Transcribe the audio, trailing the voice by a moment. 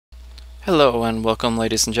Hello and welcome,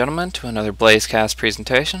 ladies and gentlemen, to another BlazeCast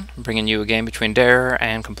presentation. I'm bringing you a game between Dare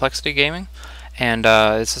and CompLexity Gaming, and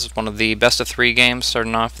this is one of the best of 3 games,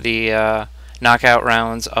 starting off the knockout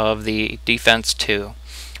rounds of the Defense 2.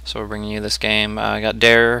 So we're bringing you this game. I got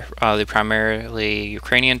Dare, the primarily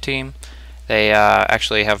Ukrainian team. They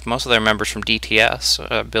actually have most of their members from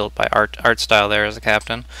DTS, built by Art Style there as the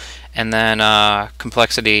captain, and then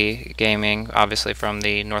CompLexity Gaming, obviously from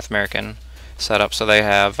the North American setup. So they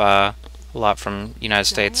have a lot from United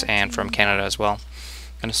States and from Canada as well.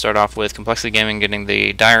 I'm going to start off with CompLexity Gaming getting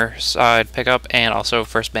the Dire side pickup and also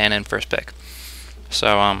first ban and first pick.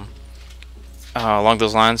 So along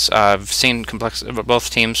those lines, I've seen both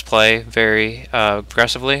teams play very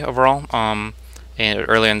aggressively overall.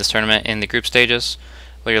 Earlier in this tournament in the group stages,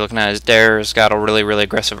 what you're looking at is Dare's got a really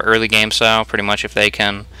aggressive early game style. Pretty much if they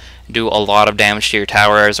can do a lot of damage to your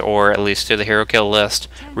towers or at least to the hero kill list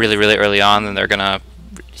really early on, then they're gonna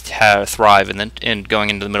thrive in going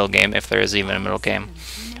into the middle game, if there is even a middle game.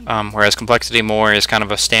 Whereas CompLexity more is kind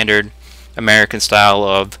of a standard American style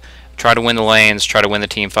of try to win the lanes, try to win the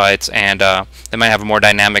team fights, and they might have a more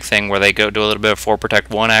dynamic thing where they go do a little bit of 4 protect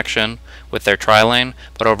 1 action with their tri lane,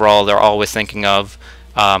 but overall they're always thinking of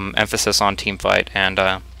emphasis on team fight and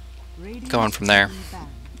going from there.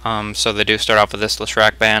 So they do start off with this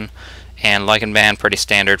Leshrac ban and Lycan ban, pretty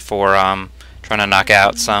standard for trying to knock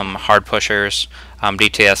out some hard pushers.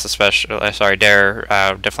 DTS especially, Dare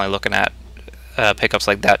definitely looking at pickups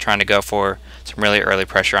like that, trying to go for some really early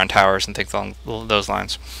pressure on towers and things along those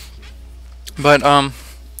lines. But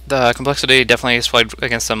the CompLexity definitely has played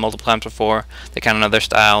against them multiple times before. They kind of know their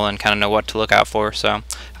style and kind of know what to look out for, so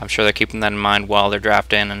I'm sure they're keeping that in mind while they're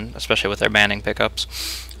drafting, and especially with their banning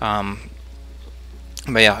pickups. But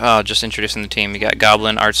yeah, just introducing the team. You got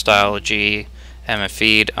Goblin, Art Style, G, M, and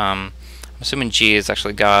Feed. I'm assuming G is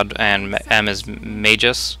actually God and M is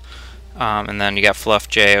Magus. And then you got Fluff,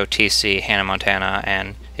 J, OTC, Hannah Montana,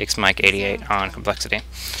 and XMike88 on CompLexity.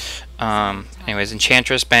 Anyways,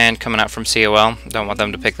 Enchantress ban coming out from COL. Don't want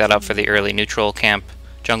them to pick that up for the early neutral camp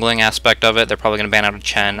jungling aspect of it. They're probably going to ban out a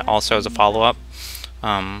Chen also as a follow-up.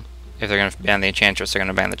 If they're going to ban the Enchantress, they're going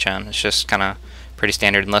to ban the Chen. It's just kind of pretty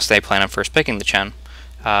standard unless they plan on first picking the Chen,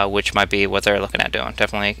 which might be what they're looking at doing.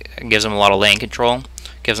 Definitely gives them a lot of lane control.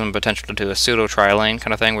 Gives them potential to do a pseudo tri-lane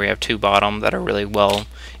kind of thing where you have 2 bottom that are really well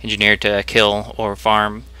engineered to kill or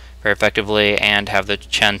farm very effectively and have the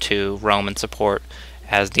Chen to roam and support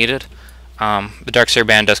as needed. The Darkseer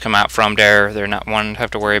ban does come out from Dare. They're not one to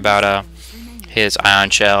have to worry about his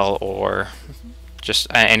Ion Shell or just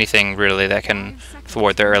anything really that can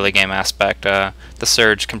thwart their early game aspect. The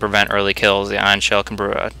Surge can prevent early kills, the Ion Shell can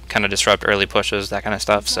kind of disrupt early pushes, that kind of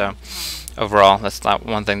stuff. So overall, that's not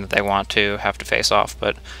one thing that they want to have to face off,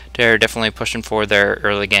 but they're definitely pushing for their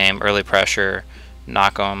early game, early pressure,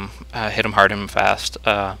 knock them, hit them hard, hit them fast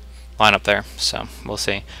lineup there. So we'll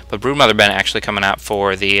see. But Broodmother Ben actually coming out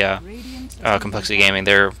for the CompLexity Gaming.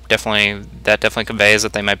 That definitely conveys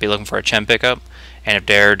that they might be looking for a Chen pickup, and if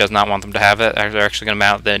Dare does not want them to have it, they're actually going to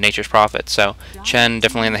mount the Nature's Prophet. So Chen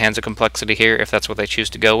definitely in the hands of CompLexity here if that's what they choose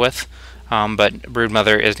to go with, but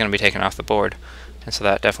Broodmother is going to be taken off the board. And so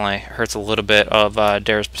that definitely hurts a little bit of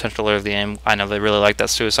Dare's potential early game. I know they really like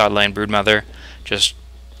that Suicide Lane Broodmother, just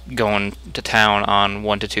going to town on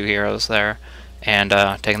 1 to 2 heroes there and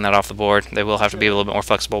taking that off the board. They will have to be a little bit more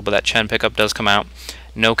flexible, but that Chen pickup does come out.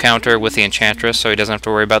 No counter with the Enchantress, so he doesn't have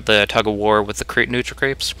to worry about the tug of war with the neutral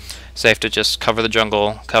creeps. Safe to just cover the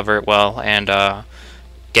jungle, cover it well, and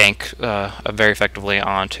gank very effectively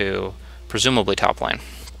onto presumably top lane.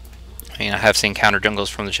 I mean, I have seen counter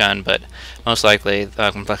jungles from the Chen, but most likely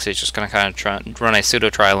CompLexity is just going to kind of run a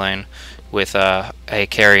pseudo tri lane with a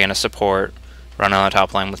carry and a support, run on the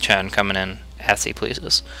top lane with Chen coming in as he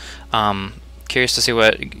pleases. Curious to see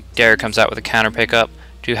what Dare comes out with a counter pickup.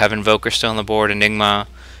 Do have Invoker still on the board, Enigma.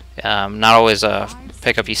 Not always a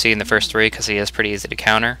pickup you see in the first 3 because he is pretty easy to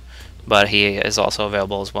counter, but he is also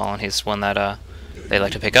available as well, and he's one that they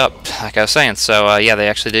like to pick up, like I was saying. So yeah, they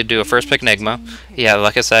actually did do a first pick Enigma. Yeah,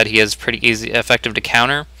 like I said, he is pretty effective to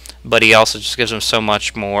counter, but he also just gives him so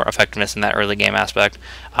much more effectiveness in that early game aspect.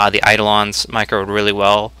 The Eidolon's micro really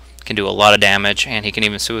well, can do a lot of damage, and he can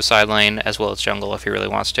even suicide lane as well as jungle if he really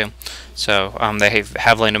wants to. So they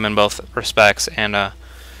have laned him in both respects, and I'm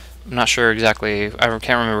not sure exactly, I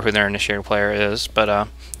can't remember who their initiator player is, but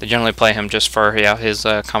they generally play him just for his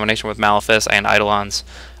combination with Malefice and Eidolons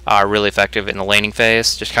are really effective in the laning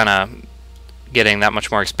phase, just kind of getting that much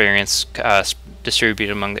more experience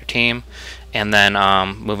distributed among their team. And then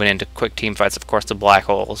moving into quick team fights, of course, the Black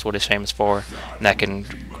Hole is what he's famous for, and that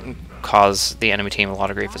can cause the enemy team a lot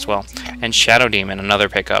of grief as well. And Shadow Demon, another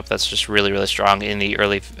pickup that's just really, really strong in the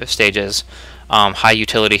early stages. High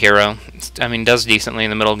utility hero. I mean, does decently in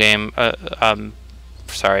the middle game.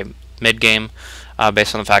 Mid game.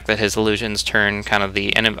 Based on the fact that his illusions turn kind of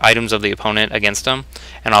the items of the opponent against him,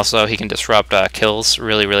 and also he can disrupt kills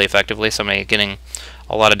really, really effectively. Somebody getting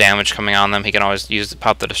a lot of damage coming on them, he can always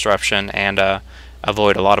pop the disruption and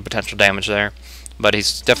avoid a lot of potential damage there. But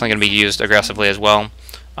he's definitely going to be used aggressively as well.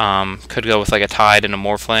 Could go with like a Tide and a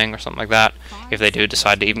Morphling or something like that if they do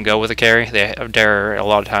decide to even go with a carry. Dare a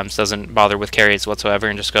lot of times doesn't bother with carries whatsoever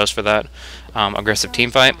and just goes for that aggressive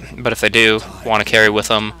team fight. But if they do want to carry with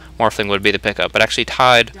them, Morphling would be the pickup. But actually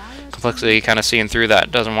Tide, CompLexity kind of seeing through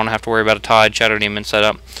that, doesn't want to have to worry about a Tide Shadow Demon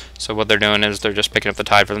setup. So what they're doing is they're just picking up the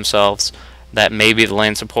Tide for themselves. That may be the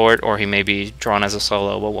lane support, or he may be drawn as a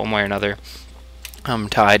solo, but one way or another.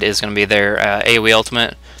 Tide is going to be their AoE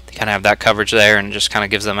ultimate. They kind of have that coverage there, and it just kind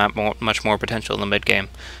of gives them much more potential in the mid game.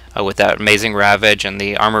 With that amazing Ravage and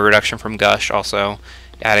the armor reduction from Gush, also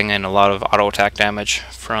adding in a lot of auto attack damage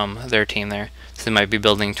from their team there. So they might be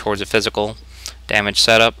building towards a physical damage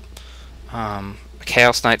setup.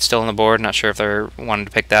 Chaos Knight still on the board. Not sure if they're wanting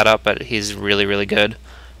to pick that up, but he's really, really good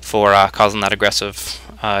for causing that aggressive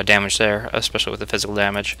damage there, especially with the physical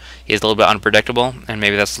damage. He's a little bit unpredictable, and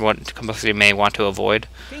maybe that's what CompLexity may want to avoid.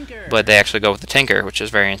 But they actually go with the Tinker, which is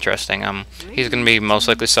very interesting. He's going to be most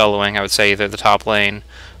likely soloing, I would say, either the top lane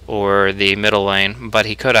or the middle lane, but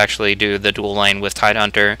he could actually do the dual lane with Tide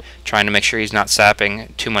Hunter, trying to make sure he's not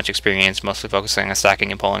sapping too much experience, mostly focusing on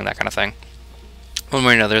stacking and pulling, that kind of thing. One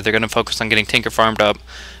way or another, they're going to focus on getting Tinker farmed up,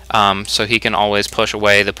 so he can always push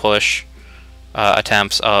away the push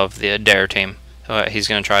attempts of the Dare team. He's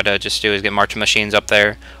going to try to just do is get marching machines up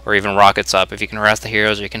there, or even rockets up. If you can harass the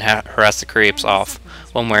heroes, or you can harass the creeps off,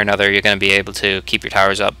 one way or another, you're going to be able to keep your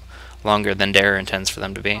towers up longer than Dare intends for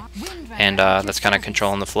them to be. And that's kind of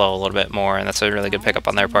controlling the flow a little bit more, and that's a really good pickup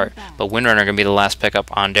on their part. But Windrunner going to be the last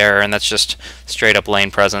pickup on Dare, and that's just straight up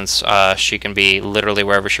lane presence. She can be literally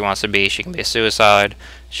wherever she wants to be. She can be a suicide,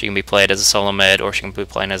 she can be played as a solo mid, or she can be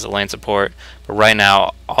played as a lane support. But right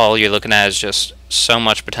now, all you're looking at is just so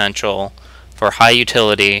much potential for high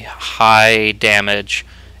utility, high damage,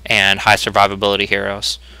 and high survivability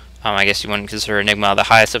heroes. I guess you wouldn't consider Enigma the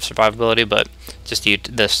highest of survivability, but just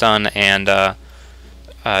the stun and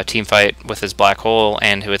team fight with his black hole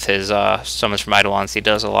and with his summons from Eidolons, he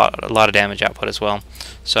does a lot of damage output as well.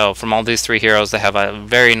 So from all these three heroes, they have a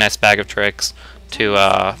very nice bag of tricks to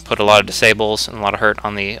put a lot of disables and a lot of hurt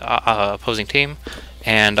on the opposing team,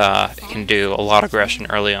 and can do a lot of aggression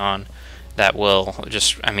early on. That will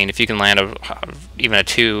just, I mean, if you can land even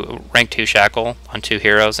a rank 2 shackle on 2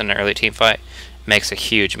 heroes in an early team fight, makes a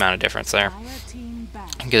huge amount of difference there.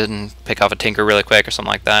 You can pick off a Tinker really quick or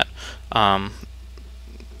something like that.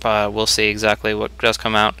 But we'll see exactly what does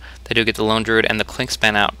come out. They do get the Lone Druid and the Clink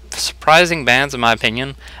Span out. Surprising bans in my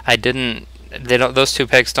opinion. Those two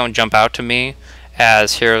picks don't jump out to me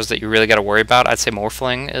as heroes that you really got to worry about. I'd say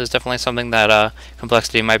Morphling is definitely something that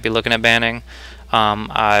CompLexity might be looking at banning.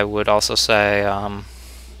 I would also say,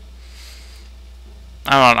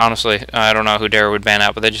 honestly, I don't know who Dare would ban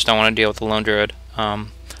out, but they just don't want to deal with the Lone Druid.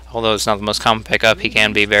 Although it's not the most common pickup, he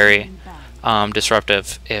can be very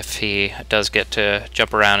disruptive if he does get to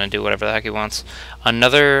jump around and do whatever the heck he wants.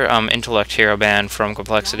 Another intellect hero ban from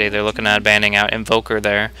CompLexity, they're looking at banning out Invoker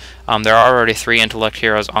there. There are already 3 intellect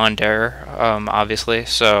heroes on Dare, obviously,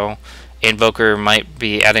 so Invoker might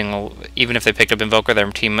be adding, even if they picked up Invoker,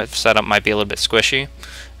 their team setup might be a little bit squishy.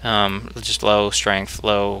 Just low strength,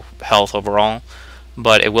 low health overall.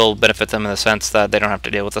 But it will benefit them in the sense that they don't have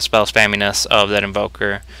to deal with the spell spamminess of that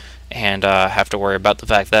Invoker, and have to worry about the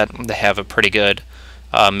fact that they have a pretty good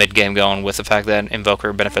mid-game going with the fact that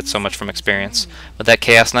Invoker benefits so much from experience. But that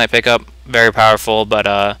Chaos Knight pickup, very powerful,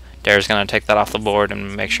 but Dare's going to take that off the board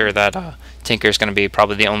and make sure that Tinker's going to be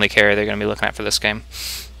probably the only carry they're going to be looking at for this game.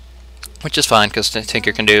 Which is fine, because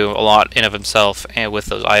Tinker can do a lot in of himself and with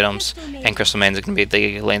those items, and Crystal Mane's going to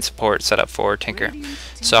be the lane support set up for Tinker.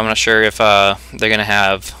 So I'm not sure if they're going to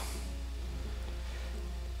have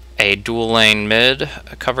a dual lane mid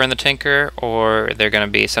covering the Tinker, or they're going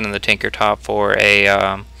to be sending the Tinker top for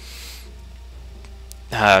a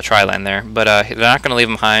tri-lane there. But they're not going to leave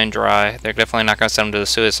him high and dry. They're definitely not going to send him to the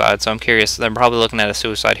suicide, so I'm curious. They're probably looking at a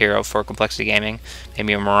suicide hero for CompLexity Gaming.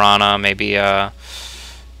 Maybe a Mirana, maybe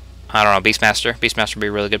I don't know, Beastmaster. Beastmaster would be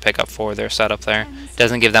a really good pickup for their setup there.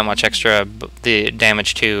 Doesn't give that much extra the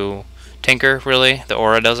damage to Tinker, really. The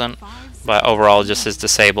aura doesn't. But overall, just his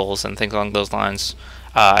disables and things along those lines,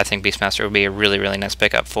 I think Beastmaster would be a really, really nice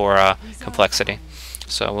pickup for CompLexity.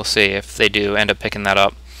 So we'll see if they do end up picking that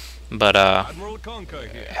up. But Admiral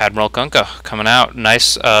Kunkka coming out.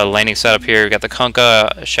 Nice laning setup here. We got the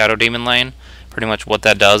Kunkka Shadow Demon lane. Pretty much what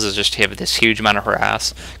that does is just have this huge amount of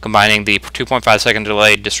harass, combining the 2.5 second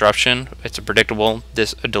delay disruption. It's a predictable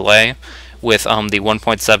delay with the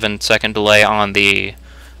 1.7 second delay on the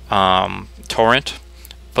torrent.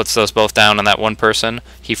 Puts those both down on that one person.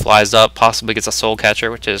 He flies up, possibly gets a soul catcher,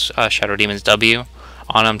 which is Shadow Demon's W,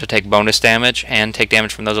 on him to take bonus damage and take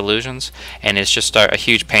damage from those illusions, and it's just a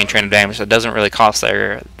huge pain train of damage that doesn't really cost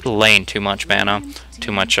their lane too much mana,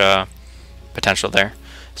 too much potential there.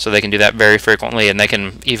 So they can do that very frequently, and they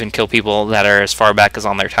can even kill people that are as far back as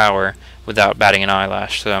on their tower without batting an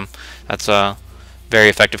eyelash. So that's a very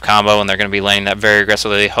effective combo, and they're going to be laning that very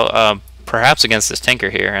aggressively, perhaps against this Tinker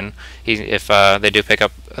here. And if they do pick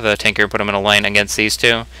up the Tinker and put him in a lane against these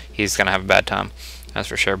two, he's going to have a bad time. That's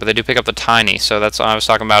for sure. But they do pick up the Tiny, so that's I was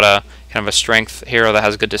talking about, a kind of a strength hero that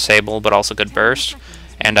has good disable but also good burst.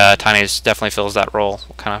 And Tiny definitely fills that role,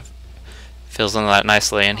 kind of fills into that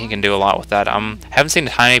nicely, and he can do a lot with that. Haven't seen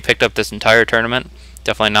Tiny picked up this entire tournament.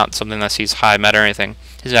 Definitely not something that sees high meta or anything.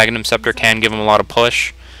 His Magnum Scepter can give him a lot of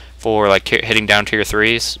push for like hitting down tier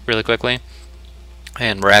 3s really quickly,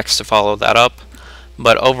 and Rex to follow that up.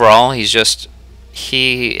 But overall, I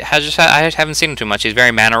haven't seen him too much. He's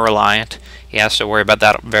very mana reliant. He has to worry about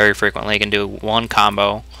that very frequently. He can do one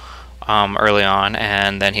combo early on,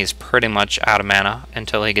 and then he's pretty much out of mana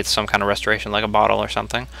until he gets some kind of restoration, like a bottle or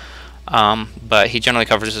something. But he generally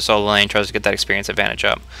covers his solo lane, tries to get that experience advantage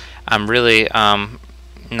up. I'm really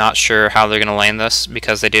not sure how they're going to lane this,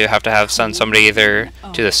 because they do have to send somebody either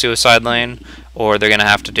to the suicide lane, or they're going to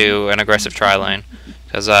have to do an aggressive tri lane,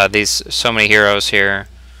 because so many heroes here,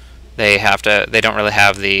 they don't really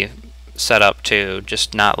have the setup to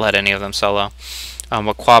just not let any of them solo.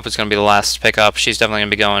 But Quap is going to be the last to pick up. She's definitely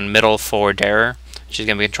going to be going middle for Darer. She's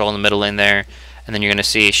going to be controlling the middle lane there, and then you're going to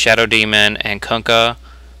see Shadow Demon and Kunkka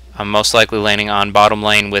most likely laning on bottom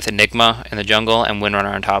lane with Enigma in the jungle and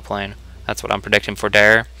Windrunner on top lane. That's what I'm predicting for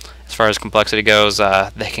Darer. As far as complexity goes,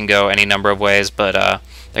 they can go any number of ways, but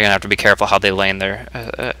they're going to have to be careful how they lane their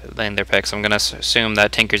picks. I'm going to assume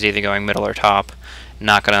that Tinker's either going middle or top.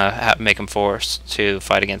 Not going to make him forced to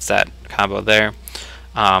fight against that combo there.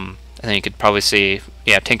 And then you could probably see,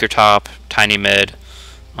 Tinker top, Tiny mid,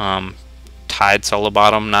 Tide solo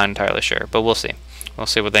bottom. Not entirely sure, but we'll see. We'll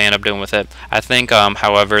see what they end up doing with it. I think,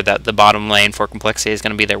 however, that the bottom lane for complexity is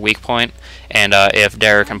going to be their weak point, and if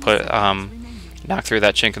Darer can knock through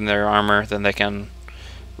that chink in their armor, then they can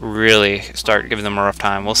really start giving them a rough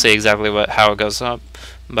time. We'll see exactly how it goes up.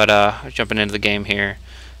 But jumping into the game here,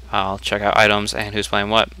 I'll check out items and who's playing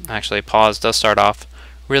what. Actually, pause does start off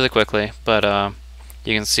really quickly, but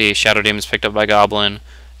you can see Shadow Demon's picked up by Goblin.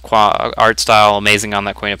 Art style amazing on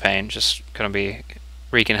that Queen of Pain, just going to be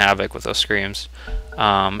wreaking havoc with those screams,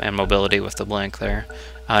 and mobility with the blink there.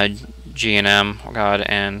 G&M,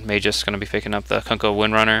 and Magus going to be picking up the Kunkka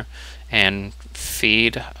Windrunner, and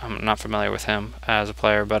Feed. I'm not familiar with him as a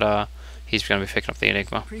player, but he's going to be picking up the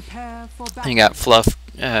Enigma. And you got Fluff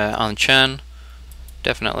on Chen.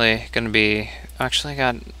 Definitely going to be... Actually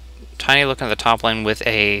got Tiny looking at the top lane with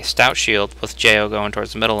a Stout Shield, with Jo going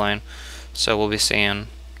towards the middle lane. So we'll be seeing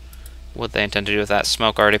what they intend to do with that.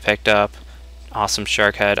 Smoke already picked up. Awesome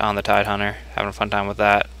Shark Head on the Tidehunter. Having a fun time with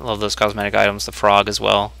that. Love those cosmetic items. The Frog as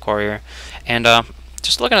well. Courier. And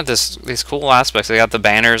just looking at these cool aspects. They got the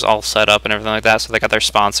banners all set up and everything like that. So they got their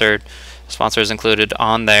sponsors included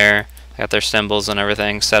on there. They got their symbols and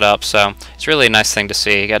everything set up. So it's really a nice thing to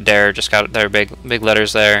see. You got Darer, just got their big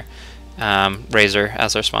letters there. Razer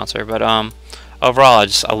as their sponsor. But overall,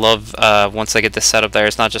 I love once they get this set up there.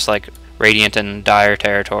 It's not just like Radiant and Dire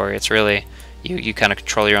territory. It's really you kind of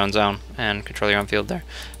control your own zone and control your own field there.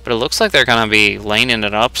 But it looks like they're going to be laning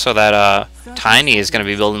it up so that Tiny is going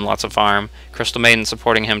to be building lots of farm. Crystal Maiden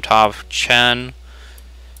supporting him top. Chen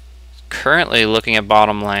currently looking at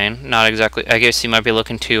bottom lane. Not exactly. I guess he might be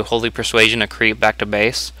looking to Holy Persuasion to creep back to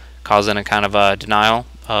base, causing a kind of a denial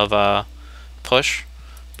of push.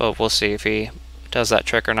 But we'll see if he does that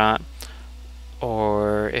trick or not,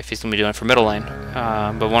 or if he's going to be doing it for middle lane.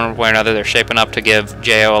 But one way or another, they're shaping up to give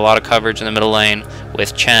Jo a lot of coverage in the middle lane,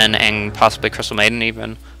 with Chen and possibly Crystal Maiden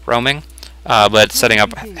even roaming. But setting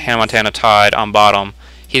up Hannah Montana Tide on bottom.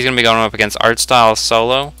 He's going to be going up against Art Style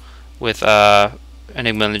solo with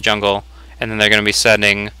Enigma in the jungle, and then they're going to be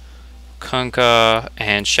sending Kunkka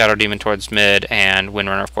and Shadow Demon towards mid, and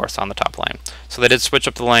Windrunner, of course, on the top lane. So they did switch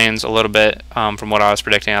up the lanes a little bit from what I was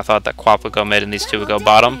predicting. I thought that Quap would go mid and these two would go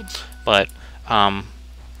bottom, but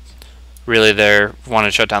really they wanted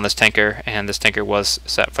to shut down this Tinker, and this Tinker was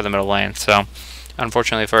set for the middle lane. So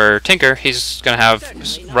Unfortunately for Tinker, he's going to have,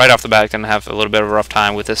 right off the bat, going to have a little bit of a rough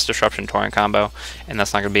time with this Disruption Torrent combo, and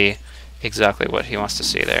that's not going to be exactly what he wants to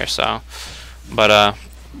see there. So, but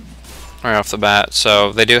right off the bat,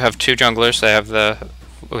 so they do have two junglers.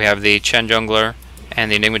 We have the Chen jungler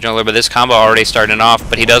and the Enigma jungler, but this combo already started off.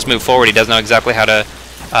 But he does move forward. He does know exactly how to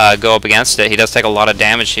go up against it. He does take a lot of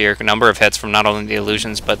damage here, a number of hits from not only the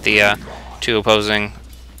illusions but the two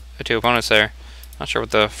opponents there. Not sure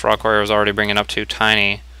what the Frog Warrior was already bringing up to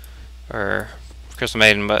Tiny or Crystal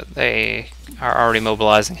Maiden, but they are already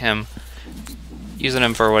mobilizing him, using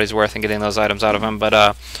him for what he's worth and getting those items out of him.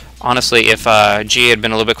 But honestly, if G had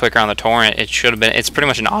been a little bit quicker on the torrent, it should have been. It's pretty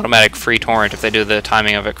much an automatic free torrent if they do the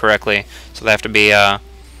timing of it correctly. So they have to be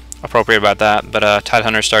appropriate about that. But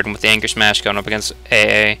Tidehunter starting with the Anchor Smash, going up against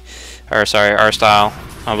R-Style.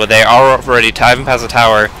 But they are already diving past the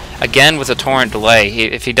tower. Again, with a torrent delay,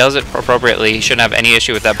 if he does it appropriately, he shouldn't have any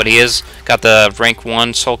issue with that, but he has got the rank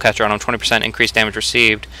 1 Soul Catcher on him, 20% increased damage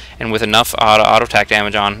received, and with enough auto-attack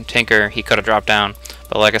damage on Tinker, he could have dropped down.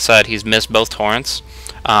 But like I said, he's missed both torrents.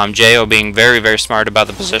 Jo being very, very smart about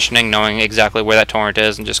the positioning, knowing exactly where that torrent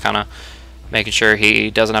is, and just kind of making sure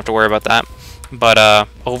he doesn't have to worry about that. But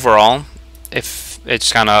overall, if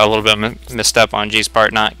it's kind of a little bit of a misstep on G's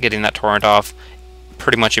part, not getting that torrent off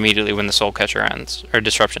pretty much immediately when the Soul Catcher ends, or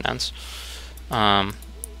Disruption ends.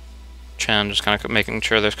 Chen just kind of making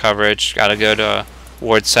sure there's coverage. Got a good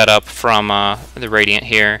ward setup from the Radiant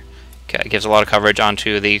here. Gives a lot of coverage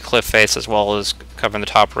onto the cliff face as well as covering the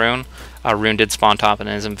top rune. Rune did spawn top and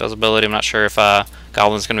his invisibility. I'm not sure if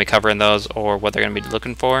Goblin's going to be covering those or what they're going to be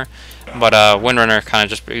looking for. But Windrunner kind of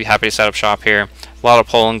just be happy to set up shop here. A lot of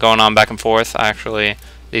pulling going on back and forth. Actually,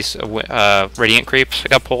 these Radiant creeps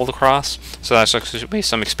got pulled across. So that's going to be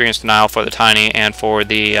some experience denial for the Tiny and for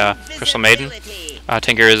the Crystal Maiden.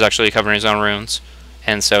 Tinker is actually covering his own runes.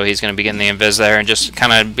 And so he's going to be getting the invis there. And just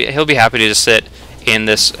kind of, he'll be happy to just sit in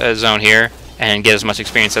this zone here and get as much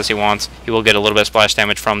experience as he wants. He will get a little bit of splash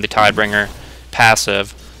damage from the Tidebringer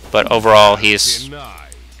passive, but overall he's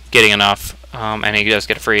getting enough, and he does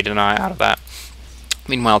get a free deny out of that.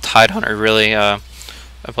 Meanwhile, Tidehunter really,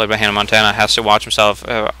 played by Hannah Montana, has to watch himself.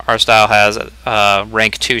 R-Style has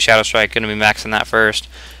rank 2 Shadow Strike, going to be maxing that first,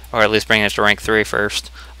 or at least bringing it to rank 3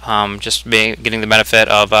 first. Just getting the benefit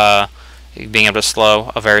of being able to slow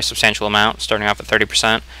a very substantial amount, starting off at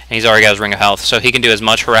 30%, and he's already got his Ring of Health, so he can do as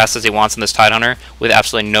much harass as he wants in this Tidehunter with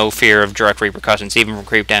absolutely no fear of direct repercussions, even from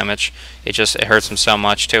creep damage. It hurts him so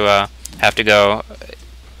much to have to go.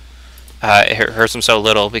 It hurts him so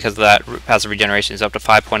little because of that passive regeneration. Is up to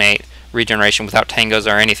 5.8 regeneration without tangos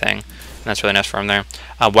or anything, and that's really nice for him there.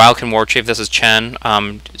 Wild can War Chief. This is Chen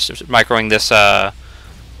microing this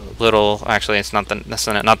little. Actually, it's not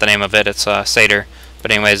the name of it. It's Satyr. But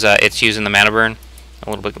anyways, it's using the mana burn. A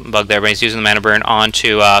little bit bug there, but he's using the mana burn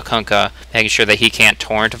onto Kunkka, making sure that he can't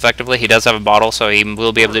torrent effectively. He does have a bottle, so he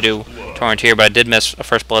will be able to do torrent here, but I did miss a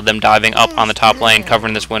first blood, them diving up on the top lane,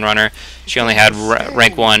 covering this Windrunner. She only had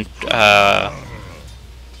rank 1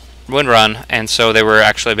 Windrun, and so they were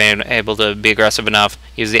actually being able to be aggressive enough,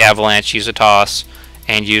 use the Avalanche, use a toss,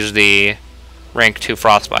 and use the rank 2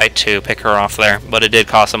 Frostbite to pick her off there. But it did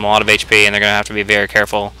cost them a lot of HP, and they're going to have to be very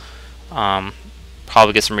careful.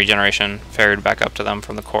 Probably get some regeneration ferried back up to them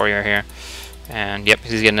from the courier here, and yep,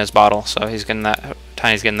 he's getting his bottle, so he's getting that.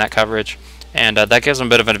 Tiny's getting that coverage, and that gives him a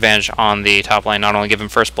bit of an advantage on the top lane. Not only giving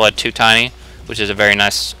first blood to Tiny, which is a very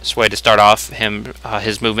nice way to start off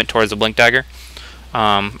his movement towards the Blink Dagger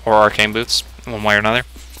or Arcane Boots, one way or another,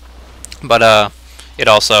 but it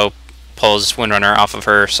also pulls Windrunner off of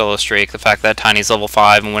her solo streak. The fact that Tiny's level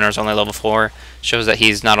 5 and Windrunner's only level 4 shows that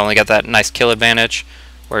he's not only got that nice kill advantage,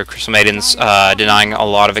 where Crystal Maiden's denying a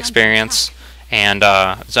lot of experience, and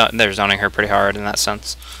they're zoning her pretty hard in that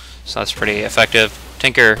sense. So that's pretty effective.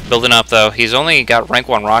 Tinker building up, though. He's only got rank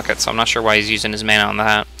 1 rocket, so I'm not sure why he's using his mana on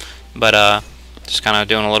that. But just kind of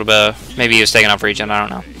doing a little bit of, maybe he was taking off regen, I don't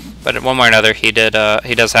know. But one way or another, he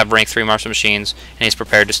does have rank 3 Martial Machines, and he's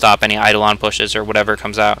prepared to stop any Eidolon pushes or whatever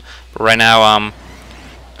comes out. But right now,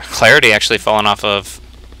 Clarity actually falling off of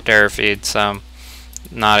Terror Feeds.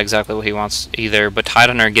 Not exactly what he wants either, but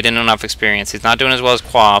Tidehunter getting enough experience. He's not doing as well as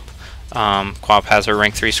Quap. Quap has her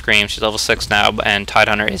rank 3 Scream. She's level 6 now, and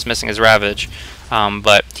Tidehunter is missing his Ravage.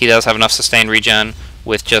 But he does have enough sustained regen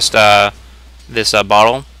with just this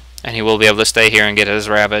bottle, and he will be able to stay here and get his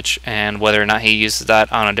Ravage. And whether or not he uses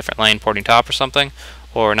that on a different lane, porting top or something,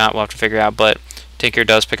 or not, we'll have to figure out. But Tinker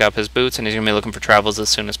does pick up his boots, and he's going to be looking for travels as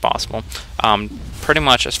soon as possible. Pretty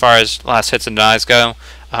much as far as last hits and denies go,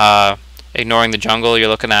 ignoring the jungle, you're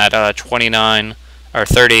looking at 29 or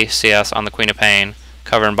 30 CS on the Queen of Pain,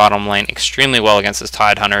 covering bottom lane extremely well against this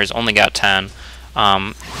Tidehunter. He's only got 10.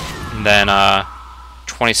 And then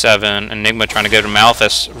 27 Enigma trying to go to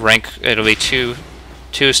Malphus. Rank, it'll be two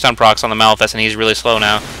stun procs on the Malphus, and he's really slow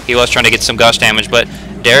now. He was trying to get some gush damage, but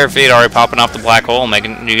Derefeed already popping off the black hole,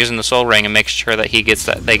 using the Soul Ring and making sure that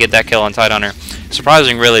they get that kill on Tidehunter.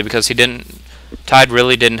 Surprising, really, because Tide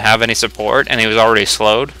really didn't have any support, and he was already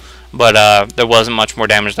slowed. But there wasn't much more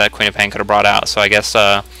damage that Queen of Pain could have brought out. So I guess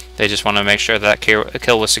they just want to make sure that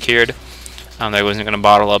kill was secured. They wasn't going to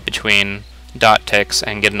bottle up between dot ticks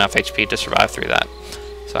and get enough HP to survive through that.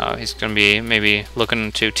 So he's going to be maybe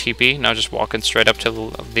looking to TP, now just walking straight up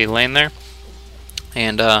to the lane there.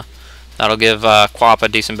 And that'll give Quap a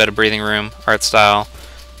decent bit of breathing room, art style.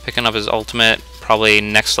 Picking up his ultimate, probably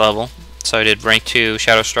next level. So he did rank 2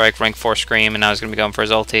 Shadow Strike, rank 4 Scream, and now he's going to be going for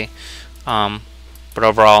his ulti. But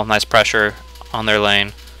overall, nice pressure on their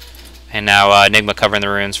lane. And now Enigma covering the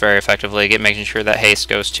runes very effectively, making sure that haste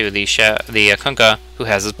goes to the Kunkka, who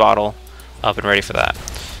has his bottle up and ready for that.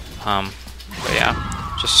 But yeah.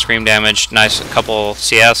 Just scream damage, nice couple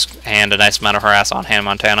CS, and a nice amount of harass on Hannah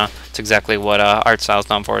Montana. It's exactly what art style's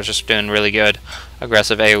known for, is just doing really good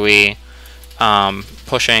aggressive AoE,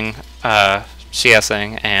 pushing,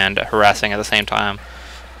 CSing, and harassing at the same time.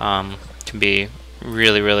 Can be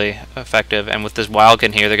really, really effective. And with this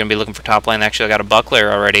Wildkin here, they're going to be looking for top lane. They actually got a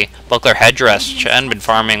Buckler already. Buckler Headdress. Chen been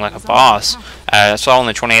farming like a boss. Saw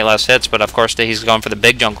only 28 last hits, but of course he's going for the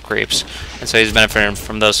big jungle creeps. And so he's benefiting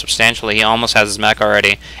from those substantially. He almost has his mech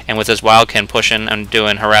already. And with this Wildkin pushing and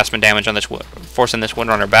doing harassment damage on this, forcing this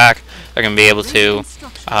Windrunner back, they're going to be able to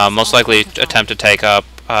most likely attempt to take up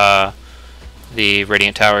the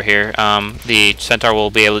Radiant Tower here. The Centaur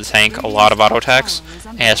will be able to tank a lot of auto attacks,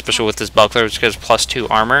 and especially with this Buckler, which gives +2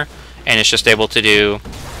 armor, and it's just able to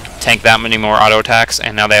tank that many more auto attacks,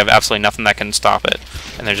 and now they have absolutely nothing that can stop it.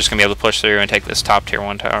 And they're just going to be able to push through and take this top tier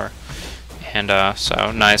 1 tower. And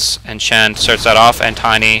so nice. And Chen starts that off, and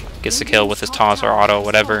Tiny gets the kill with his toss or auto,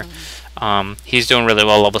 whatever. He's doing really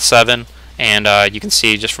well, level 7, and you can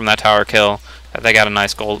see just from that tower kill that they got a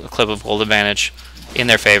nice clip of gold advantage in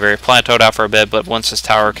their favor. Plateaued out for a bit, but once this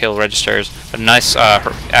tower kill registers, a nice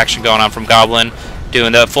action going on from Goblin,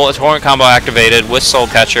 doing the full torrent combo activated with Soul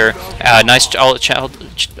Catcher. Nice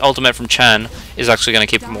ultimate from Chen is actually going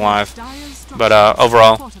to keep him alive. But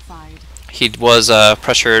overall, he was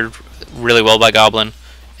pressured really well by Goblin,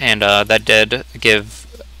 and that did give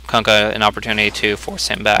Kunkka an opportunity to force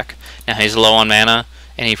him back. Now he's low on mana,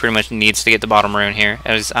 and he pretty much needs to get the bottom rune here.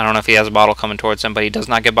 I don't know if he has a bottle coming towards him, but he does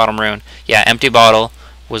not get bottom rune. Yeah, empty bottle.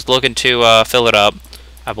 Was looking to fill it up.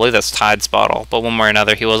 I believe that's Tide's bottle, but one way or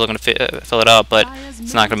another, he was looking to fill it up, but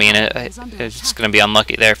it's not going to be in it. It's going to be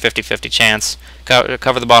unlucky there, 50-50 chance.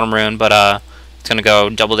 Cover the bottom rune, but it's going to go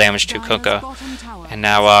double damage to Kunkka. And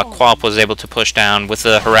now Quap was able to push down with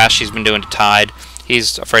the harass she's been doing to Tide.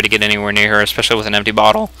 He's afraid to get anywhere near her, especially with an empty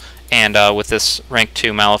bottle. And with this rank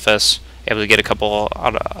 2 Malefice, able to get a couple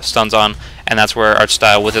stuns on, and that's where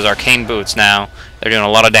Artstyle with his arcane boots now, they're doing a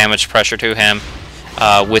lot of damage pressure to him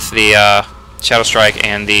with the Shadow Strike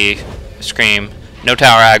and the Scream. No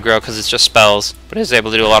tower aggro because it's just spells, but is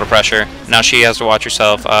able to do a lot of pressure. Now she has to watch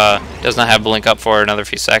herself. Does not have Blink up for another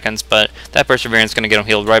few seconds, but that Perseverance is going to get him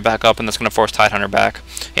healed right back up, and that's going to force Tidehunter back.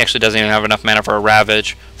 He actually doesn't even have enough mana for a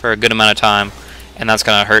Ravage for a good amount of time, and that's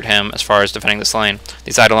going to hurt him as far as defending this lane.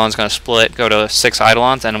 These Eidolons going to split, go to 6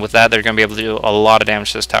 Eidolons, and with that they're going to be able to do a lot of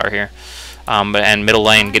damage to this tower here. And middle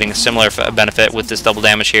lane getting a similar benefit with this double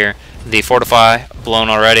damage here. The Fortify blown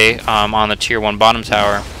already on the tier 1 bottom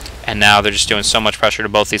tower, and now they're just doing so much pressure to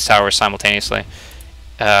both these towers simultaneously.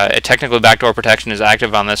 Technically backdoor protection is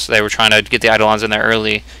active on this. They were trying to get the Eidolons in there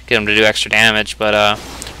early, get them to do extra damage, but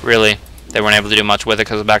really they weren't able to do much with it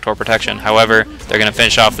because of backdoor protection. However, they're going to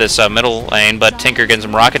finish off this middle lane, but Tinker getting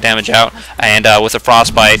some rocket damage out, and with a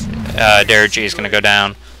Frostbite, Derek is going to go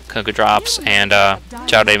down. Kunkka drops, and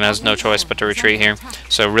Chao Daemon has no choice but to retreat here.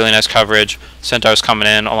 So really nice coverage. Centaur's coming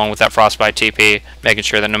in along with that Frostbite TP, making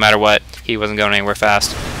sure that no matter what, he wasn't going anywhere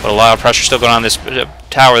fast. But a lot of pressure still going on this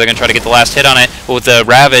tower. They're going to try to get the last hit on it. But with the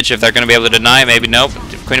Ravage, if they're going to be able to deny it, maybe nope.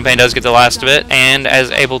 Queen of Pain does get the last of it, and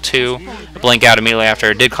is able to blink out immediately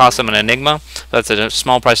after. It did cost them an Enigma. That's a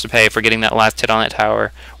small price to pay for getting that last hit on that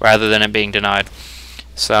tower, rather than it being denied.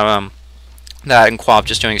 So, that and Quap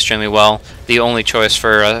just doing extremely well. The only choice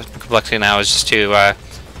for CompLexity now is just to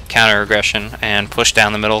counter aggression and push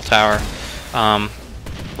down the middle tower. A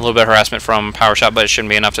little bit of harassment from Power Shot, but it shouldn't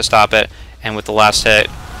be enough to stop it. And with the last hit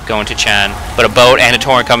going to Chen, but a boat and a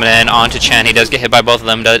torrent coming in onto Chen. He does get hit by both of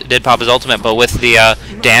them. Did pop his ultimate, but with the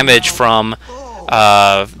damage from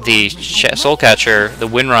the Soul Catcher, the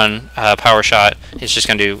Windrun Power Shot is just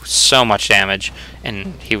going to do so much damage.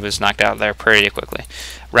 and he was knocked out there pretty quickly.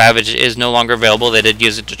 Ravage is no longer available. They did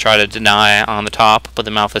use it to try to deny on the top, but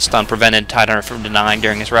the Malphite stun prevented Tidehunter from denying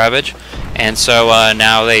during his Ravage. And so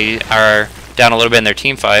now they are down a little bit in their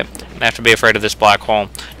team fight. They have to be afraid of this black hole.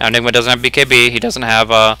 Now Enigma doesn't have BKB, he doesn't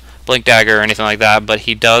have Blink Dagger or anything like that, but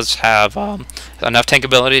he does have enough tank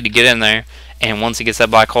ability to get in there. And once he gets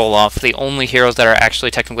that black hole off, the only heroes that are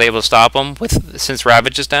actually technically able to stop him, since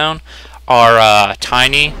Ravage is down, are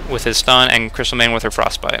Tiny with his stun and Crystal Maiden with her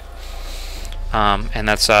Frostbite. And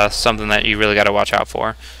that's something that you really got to watch out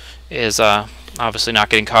for, is obviously not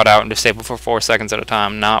getting caught out and disabled for 4 seconds at a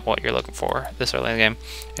time. Not what you're looking for this early in the game.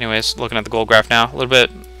 Anyways, looking at the gold graph now, a little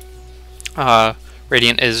bit.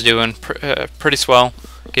 Radiant is doing pretty swell,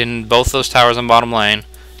 getting both those towers on bottom lane.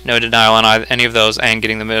 No denial on any of those, and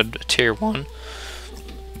getting the mid tier 1.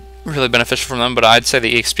 Really beneficial from them, but I'd say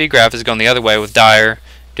the EXP graph is going the other way with Dire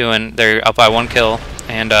they're up by 1 kill,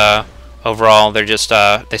 and overall they're just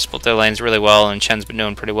they split their lanes really well, and Chen's been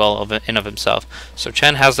doing pretty well in of himself. So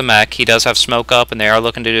Chen has the mech, he does have smoke up, and they are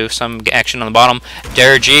looking to do some action on the bottom.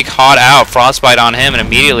 G caught out, Frostbite on him, and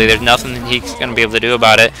immediately there's nothing he's going to be able to do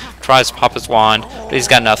about it. Tries to pop his wand, but he's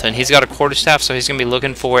got nothing. He's got a quarterstaff, so he's going to be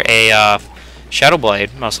looking for a Shadow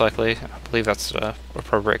Blade, most likely. I believe that's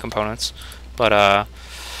appropriate components. But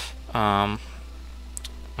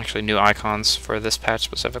actually new icons for this patch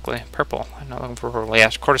specifically. Purple. I'm not looking for purple. Yeah,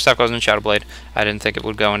 quarterstaff goes in Shadow Blade. I didn't think it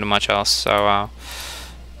would go into much else. So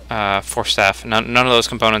Force Staff. None of those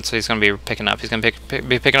components he's going to be picking up. He's going to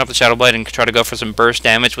be picking up the Shadow Blade and try to go for some burst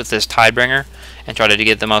damage with this Tidebringer and try to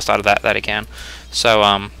get the most out of that he can.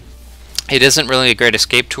 So it isn't really a great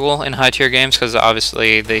escape tool in high tier games because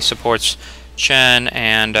obviously they supports Chen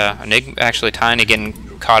and actually Tiny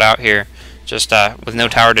getting caught out here. Just with no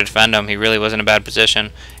tower to defend him, he really was in a bad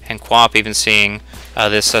position. And Quap even seeing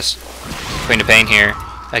this Queen of Pain here,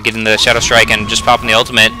 getting the Shadow Strike and just popping the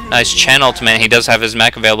ultimate. Nice Chen ultimate. He does have his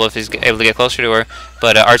mech available if he's able to get closer to her.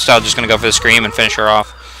 But Artstyle just going to go for the Scream and finish her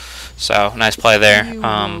off. So, nice play there.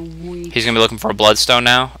 He's going to be looking for a Bloodstone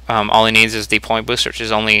now. All he needs is the point boost, which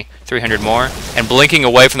is only 300 more. And blinking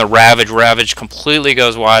away from the Ravage. Ravage completely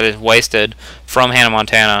goes wide and wasted from Hannah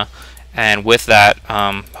Montana. And with that,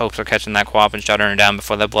 hopes of catching that Quap and shutting her down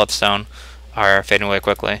before that Bloodstone are fading away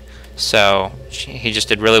quickly. So he just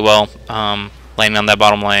did really well landing on that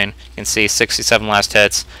bottom lane. You can see 67 last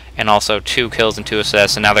hits and also 2 kills and 2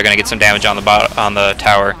 assists. And now they're going to get some damage on the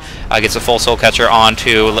tower. Gets a full Soul Catcher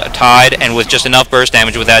onto Tide, and with just enough burst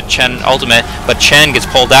damage with that Chen ultimate. But Chen gets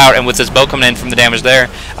pulled out, and with his bow coming in from the damage there,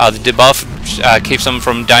 the debuff keeps him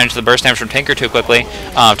from dying to the burst damage from Tinker too quickly.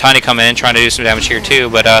 Tiny coming in trying to do some damage here too,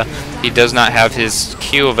 but he does not have his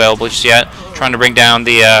Q available just yet. Trying to bring down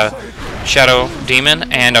the Shadow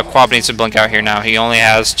Demon, and Quap needs to blink out here now. He only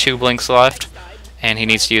has 2 blinks left, and he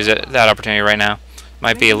needs to use that opportunity right now.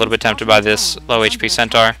 Might be a little bit tempted by this low HP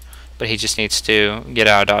Centaur, but he just needs to get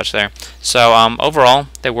out of dodge there. So overall,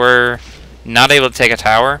 they were not able to take a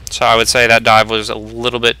tower, so I would say that dive was a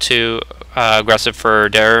little bit too aggressive for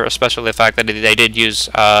Dare, especially the fact that they did use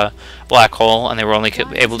Black Hole, and they were only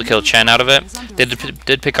able to kill Chen out of it. They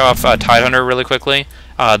did pick off Tidehunter really quickly.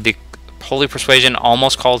 The Holy Persuasion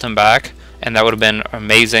almost called him back, and that would have been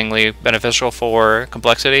amazingly beneficial for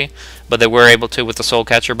CompLexity, but they were able to, with the Soul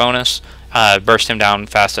Catcher bonus, burst him down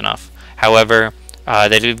fast enough. However,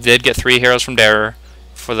 they did get 3 heroes from Dare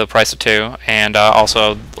for the price of 2, and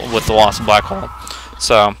also with the loss of Black Hole.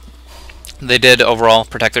 So they did overall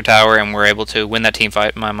protect their tower and were able to win that team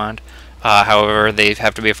fight in my mind. However, they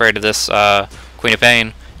have to be afraid of this Queen of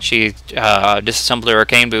Pain. She disassembled her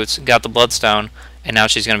Arcane Boots, got the Bloodstone, and now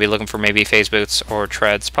she's going to be looking for maybe Phase Boots or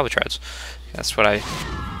Treads. Probably Treads. That's what I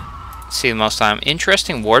see the most time.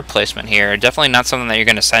 Interesting ward placement here. Definitely not something that you're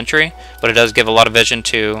going to sentry, but it does give a lot of vision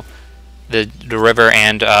to the river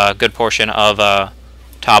and a good portion of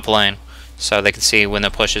top lane. So they can see when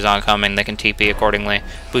the push is oncoming, they can TP accordingly.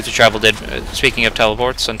 Boots of Travel did, speaking of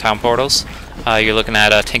teleports and town portals, you're looking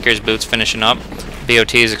at Tinker's Boots finishing up.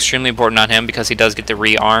 BOT is extremely important on him because he does get the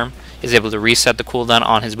rearm. He's able to reset the cooldown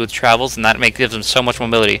on his Boots Travels, and that gives him so much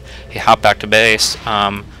mobility. He hopped back to base,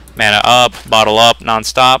 mana up, bottle up,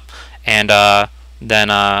 non-stop, and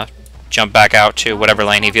then jump back out to whatever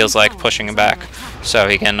lane he feels like pushing him back. So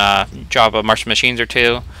he can drop a Martian Machines or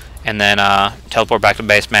 2, and then teleport back to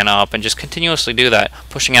base, mana up, and just continuously do that,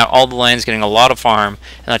 pushing out all the lanes, getting a lot of farm,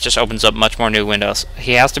 and that just opens up much more new windows.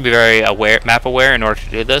 He has to be very map aware in order to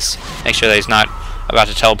do this. Make sure that he's not about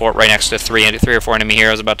to teleport right next to 3 or 4 enemy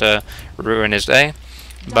heroes about to ruin his day.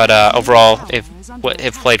 But overall,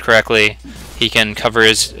 if played correctly, he can cover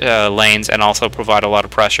his lanes and also provide a lot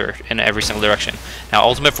of pressure in every single direction. Now,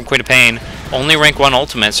 ultimate from Queen of Pain, only rank 1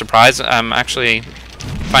 ultimate. Surprise! I'm actually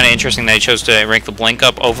find it interesting that he chose to rank the Blink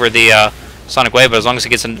up over the Sonic Wave, but as long as he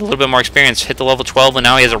gets a little bit more experience, hit the level 12, and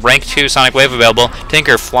now he has a rank 2 Sonic Wave available.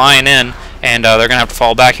 Tinker flying in, and they're going to have to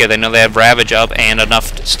fall back here. They know they have Ravage up and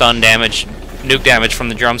enough stun damage, nuke damage from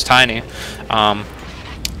the drums Tiny.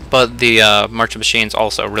 But the March of Machines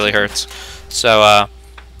also really hurts. So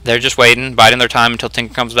they're just waiting, biding their time until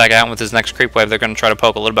Tinker comes back out, and with his next creep wave, they're going to try to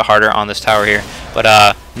poke a little bit harder on this tower here. But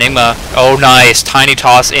Nigma, oh nice, tiny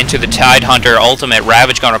toss into the Tidehunter, ultimate,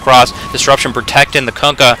 Ravage going across, Disruption protecting the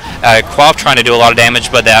Kunkka, Quap trying to do a lot of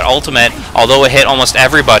damage, but that ultimate, although it hit almost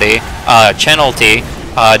everybody, Chen ulti,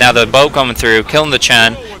 now the boat coming through, killing the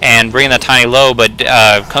Chen, and bringing that Tiny low, but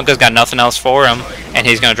Kunkka's got nothing else for him, and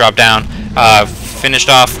he's going to drop down. Finished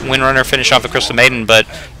off, Windrunner finished off the Crystal Maiden, but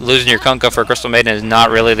losing your Kunkka for Crystal Maiden is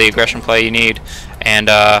not really the aggression play you need, and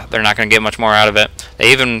they're not going to get much more out of it.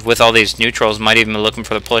 They even, with all these neutrals, might even be looking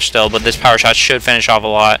for the push still, but this power shot should finish off a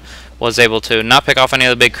lot. Was able to not pick off any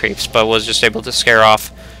of the big creeps, but was just able to scare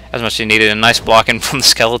off as much as he needed. A nice blocking from the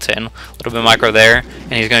Skeleton, a little bit micro there,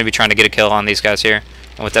 and he's going to be trying to get a kill on these guys here.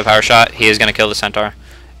 And with that power shot, he is going to kill the Centaur.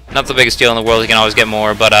 Not the biggest deal in the world, he can always get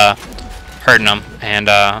more, but hurting him,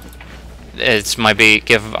 and it might be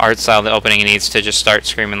give Art Style the opening he needs to just start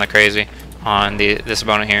screaming like crazy on this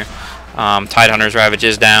opponent here. Tidehunter's Ravage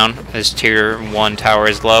is down. His tier 1 tower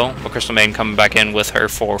is low, but Crystal Maiden coming back in with her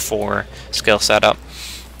 4/4 skill setup.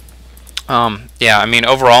 Yeah, I mean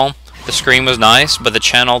overall the Scream was nice, but the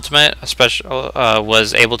Chen ultimate especially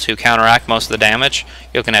was able to counteract most of the damage.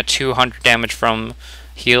 You're looking at 200 damage from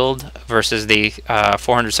healed versus the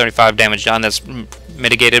 475 damage done. That's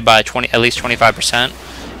mitigated by at least 25%.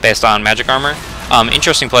 Based on magic armor.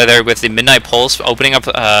 Interesting play there with the Midnight Pulse opening up,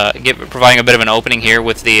 providing a bit of an opening here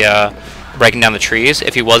with the breaking down the trees.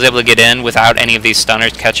 If he was able to get in without any of these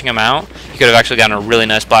stunners catching him out, he could have actually gotten a really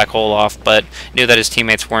nice black hole off, but knew that his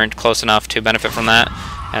teammates weren't close enough to benefit from that,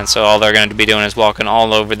 and so all they're going to be doing is walking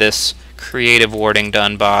all over this creative warding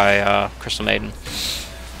done by Crystal Maiden.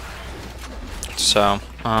 So,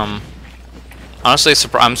 honestly,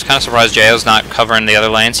 I'm kind of surprised Jayo's not covering the other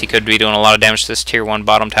lanes. He could be doing a lot of damage to this tier 1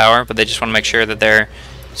 bottom tower, but they just want to make sure that they're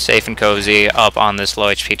safe and cozy up on this low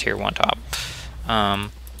HP tier 1 top.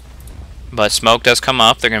 But smoke does come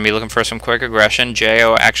up. They're going to be looking for some quick aggression.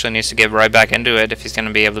 Jayo actually needs to get right back into it if he's going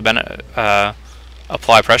to be able to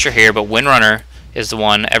apply pressure here, but Windrunner is the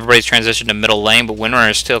one. Everybody's transitioned to middle lane, but Windrunner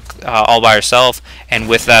is still all by herself, and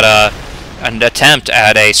with that an attempt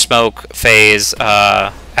at a smoke phase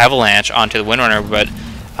avalanche onto the Windrunner, but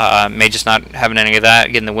may just not having any of that,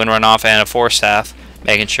 getting the Windrun off and a Force Staff,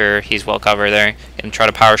 making sure he's well covered there, and try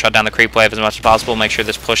to power shot down the creep wave as much as possible, make sure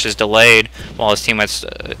this push is delayed while his teammates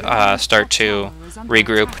start to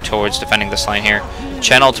regroup towards defending this lane here.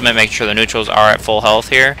 Chen ultimate, making sure the neutrals are at full health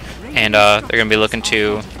here, and they're going to be looking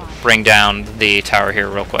to bring down the tower here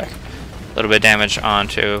real quick. A little bit of damage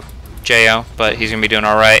onto Jayo, but he's going to be doing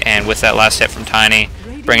alright, and with that last hit from Tiny,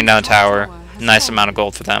 bringing down the tower, nice amount of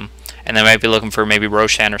gold for them. And they might be looking for maybe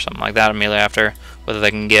Roshan or something like that immediately after, whether they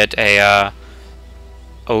can get a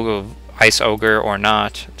Ice Ogre or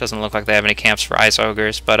not. It doesn't look like they have any camps for Ice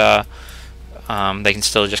Ogres, but they can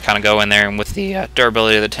still just kind of go in there, and with the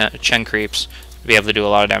durability of the Chen creeps, be able to do a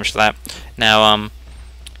lot of damage to that. Now,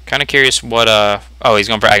 kind of curious what, oh, he's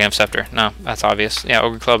going for Aghanim Scepter. No, that's obvious. Yeah,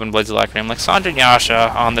 Ogre Club and Blades of Lacrium. Like Sanjay Yasha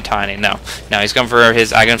on the Tiny. No, he's going for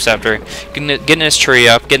his Aghanim Scepter, getting his tree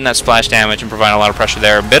up, getting that splash damage, and providing a lot of pressure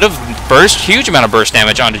there. A bit of burst, huge amount of burst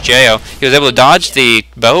damage onto Jayo. He was able to dodge the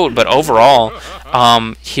boat, but overall,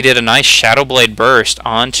 he did a nice Shadow Blade burst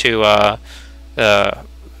onto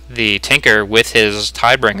the Tinker with his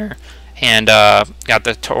Tidebringer, and got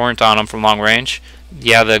the Torrent on him from long range.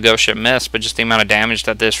 Yeah, the Ghost Ship missed, but just the amount of damage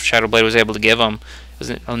that this Shadow Blade was able to give him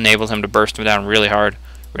enabled him to burst him down really hard,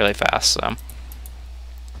 really fast. So,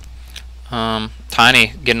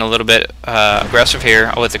 Tiny getting a little bit aggressive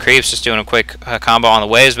here with the creeps, just doing a quick combo on the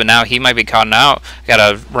waves, but now he might be caught out. Got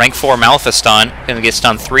a rank 4 Malphite stun, going to get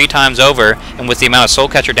stunned 3 times over, and with the amount of Soul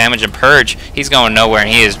Catcher damage and Purge, he's going nowhere, and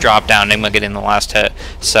he is dropped down. Nigma getting the last hit.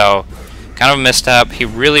 So, kind of a misstep. He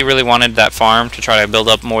really, really wanted that farm to try to build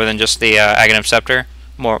up more than just the Aghanim Scepter,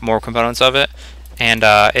 more components of it, and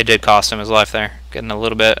it did cost him his life there. Getting a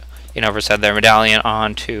little bit over his head there. Medallion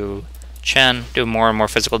on to Chen, doing more and more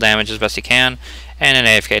physical damage as best he can, and an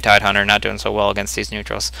AFK Tidehunter not doing so well against these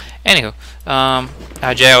neutrals. Anywho,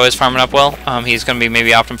 Jayo is farming up well. He's going to be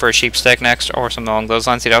maybe opting for a Sheep Stick next or something along those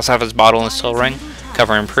lines. He'd also have his Bottle and Soul Ring,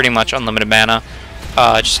 covering pretty much unlimited mana.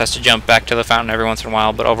 Just has to jump back to the fountain every once in a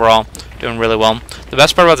while, but overall, doing really well. The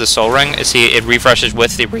best part about the Soul Ring is it refreshes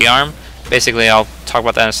with the rearm. Basically, I'll talk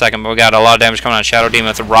about that in a second, but we got a lot of damage coming on Shadow Demon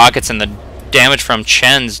with the rockets and the damage from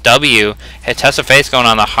Chen's W. Test of Faith going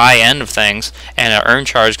on the high end of things, and an Urn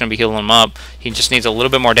Charge is going to be healing him up. He just needs a little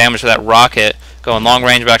bit more damage for that rocket. Going long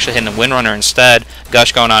range, but actually hitting the Windrunner instead.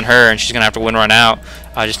 Gush going on her, and she's going to have to Windrun out.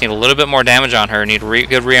 I just need a little bit more damage on her. Need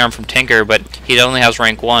good rearm from Tinker, but he only has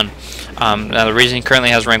rank 1. Now the reason he currently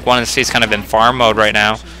has rank 1 is he's kind of in farm mode right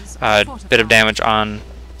now. Bit of damage on...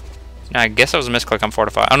 I guess that was a misclick on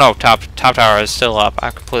Fortify. Oh no, top tower is still up.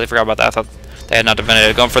 I completely forgot about that. I thought they had not defended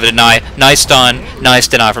it. Going for the deny. Nice stun. Nice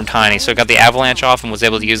deny from Tiny. So got the avalanche off and was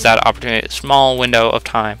able to use that opportunity, small window of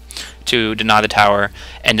time, to deny the tower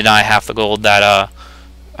and deny half the gold that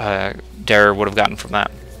Dare would have gotten from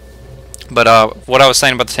that. But what I was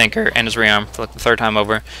saying about the Tinker and his rearm, for like the 3rd time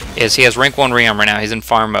over, is he has rank 1 rearm right now. He's in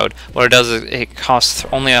farm mode. What it does is it costs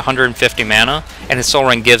only 150 mana, and his Soul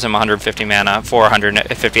Ring gives him 150 mana for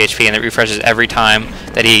 150 HP, and it refreshes every time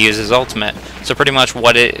that he uses ultimate. So pretty much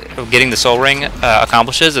what getting the Soul Ring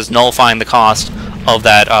accomplishes is nullifying the cost of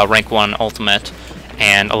that rank 1 ultimate,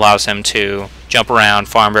 and allows him to jump around,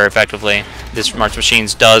 farm very effectively. This March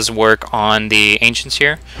Machines does work on the Ancients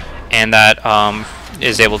here, and that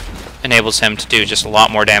enables him to do just a lot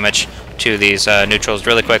more damage to these neutrals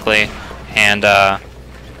really quickly, and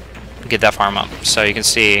get that farm up. So you can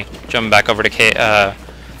see, jumping back over to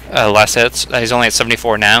last hits, he's only at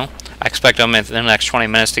 74 now. I expect him in the next 20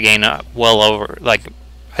 minutes to gain well over, like,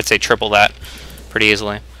 I'd say triple that pretty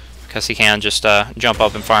easily, because he can just jump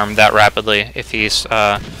up and farm that rapidly if he's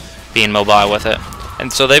being mobile with it.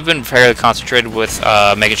 And so they've been fairly concentrated with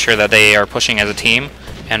making sure that they are pushing as a team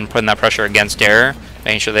and putting that pressure against Dare,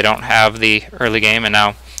 making sure they don't have the early game, and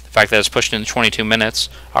now the fact that it's pushed into 22 minutes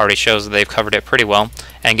already shows that they've covered it pretty well,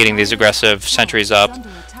 and getting these aggressive sentries up,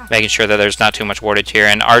 making sure that there's not too much wardage here,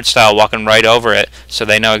 and Art Style walking right over it, so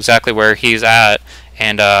they know exactly where he's at,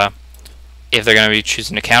 and if they're going to be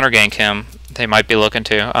choosing to counter gank him, they might be looking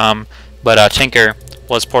to. But Tinker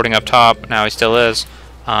was porting up top, now he still is.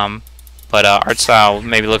 But Art Style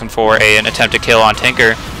maybe looking for an attempt to kill on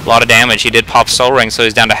Tinker. A lot of damage. He did pop Soul Ring, so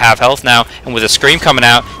he's down to half health now. And with a Scream coming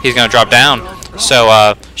out, he's going to drop down.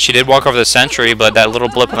 So she did walk over the sentry, but that little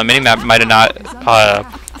blip on the minimap might have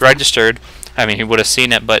not registered. I mean, he would have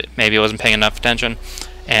seen it, but maybe he wasn't paying enough attention.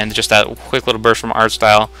 And just that quick little burst from Art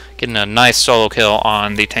Style, getting a nice solo kill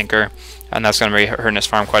on the Tinker. And that's going to be hurting his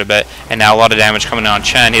farm quite a bit. And now a lot of damage coming in on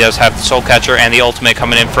Chen. He does have the Soul Catcher and the ultimate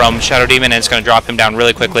coming in from Shadow Demon, and it's going to drop him down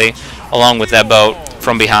really quickly, along with that boat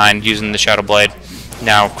from behind using the Shadow Blade.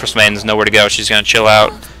 Now Crystal Maiden's nowhere to go. She's going to chill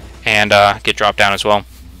out and get dropped down as well.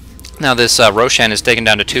 Now this Roshan is taken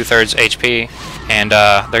down to 2/3 HP, and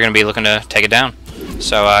they're going to be looking to take it down.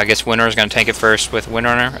 So I guess Windrunner is going to take it first with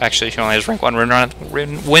Windrunner. Actually, she only has rank 1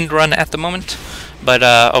 Windrun at the moment. But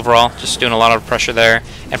overall, just doing a lot of pressure there,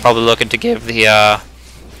 and probably looking to give the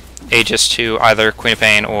Aegis to either Queen of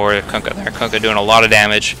Pain or Kunkka there. Kunkka doing a lot of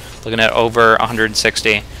damage, looking at over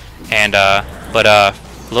 160. And but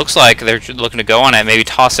looks like they're looking to go on it, maybe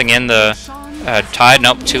tossing in the Tide.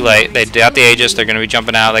 Nope, too late. They got the Aegis, they're going to be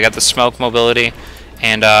jumping out. They got the smoke mobility,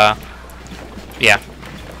 and yeah.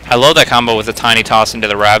 I love that combo with the Tiny toss into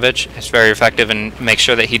the Ravage. It's very effective and makes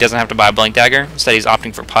sure that he doesn't have to buy a Blink Dagger. Instead, he's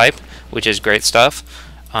opting for Pipe, which is great stuff.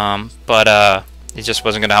 But it just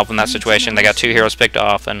wasn't going to help in that situation. They got 2 heroes picked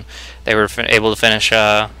off, and they were able to finish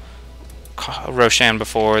Roshan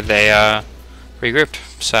before they regrouped.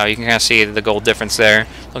 So you can kind of see the gold difference there.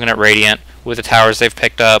 Looking at Radiant, with the towers they've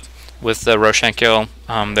picked up, with the Roshan kill,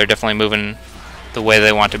 they're definitely moving the way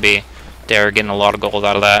they want to be. They're getting a lot of gold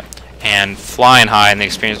out of that, and flying high in the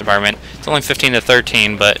experience department. It's only 15 to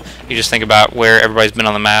 13, but you just think about where everybody's been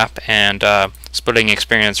on the map, and splitting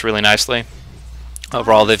experience really nicely.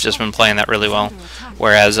 Overall, they've just been playing that really well,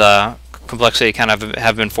 whereas CompLexity kind of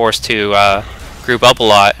have been forced to group up a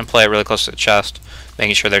lot and play it really close to the chest,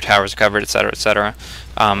 making sure their towers are covered, etc., etc.,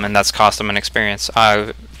 and that's cost them an experience.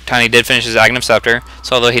 Tiny did finish his Agnum Scepter,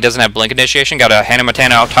 so although he doesn't have Blink Initiation, got a Hannah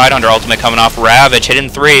Montana out Tide under ultimate coming off. Ravage hit in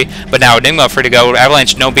 3, but now Enigma free to go.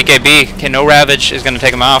 Avalanche, no BKB, okay, no Ravage is going to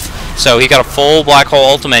take him off. So he got a full Black Hole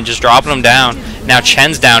ultimate, just dropping him down. Now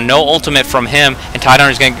Chen's down, no ultimate from him, and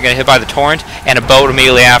Tidehunter's going to get hit by the Torrent, and a boat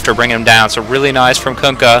immediately after, bringing him down. So really nice from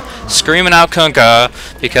Kunkka, screaming out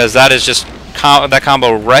Kunkka, because that is just that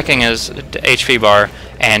combo wrecking his HP bar,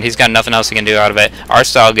 and he's got nothing else he can do out of it. Art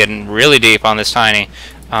Style getting really deep on this Tiny.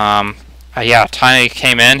 Yeah, Tiny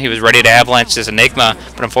came in, he was ready to avalanche this Enigma,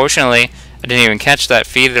 but unfortunately, I didn't even catch that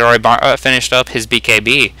feed that already finished up his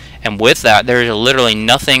BKB. And with that, there is literally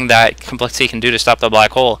nothing that CompLexity can do to stop the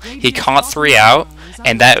Black Hole. He caught 3 out,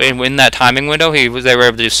 and that in that timing window, they were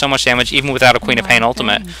able to do so much damage even without a Queen of Pain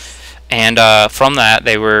ultimate. And from that,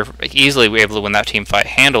 they were easily able to win that team fight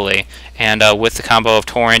handily. And with the combo of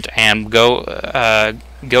Torrent and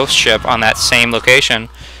Ghost Ship on that same location,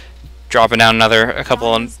 dropping down a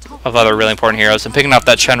couple of other really important heroes, and picking up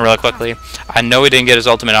that Chen really quickly. I know he didn't get his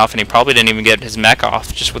ultimate off, and he probably didn't even get his mech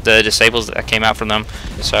off, just with the disables that came out from them.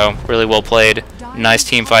 So really well played. Nice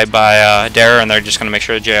team fight by Dara, and they're just going to make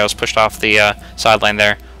sure that JO's pushed off the sideline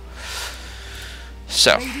there.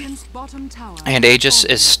 So, and Aegis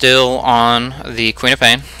is still on the Queen of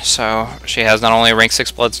Pain, so she has not only a rank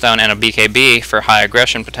 6 Bloodstone and a BKB for high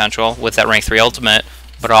aggression potential with that rank 3 ultimate,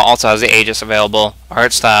 but also has the Aegis available,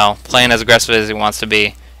 art style, playing as aggressive as he wants to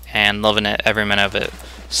be, and loving it every minute of it.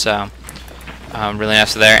 So, really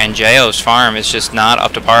nice there. And JO's farm is just not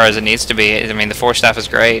up to par as it needs to be. I mean, the 4 staff is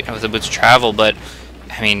great with the boots of travel, but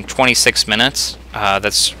I mean, 26 minutes,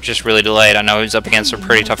 that's just really delayed. I know he's up against a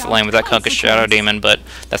pretty tough lane with that Kunkka Shadow Demon, but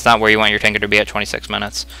that's not where you want your tanker to be at 26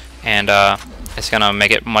 minutes. And it's going to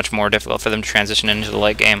make it much more difficult for them to transition into the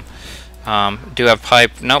late game. Do have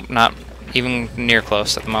pipe. Nope, not even near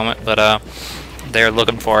close at the moment, but they're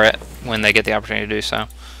looking for it when they get the opportunity to do so.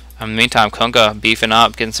 In the meantime, Kunkka beefing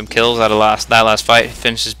up, getting some kills out of that last fight.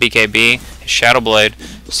 Finishes BKB, his Shadow Blade,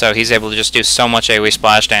 so he's able to just do so much AoE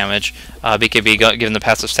splash damage. BKB giving the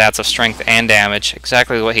passive stats of strength and damage,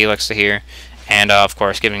 exactly what he likes to hear. And of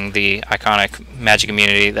course, giving the iconic magic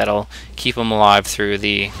immunity that'll keep him alive through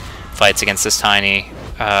the fights against this tiny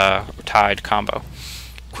Tide combo.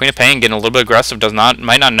 Queen of Pain getting a little bit aggressive,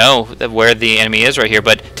 might not know where the enemy is right here,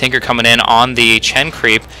 but Tinker coming in on the Chen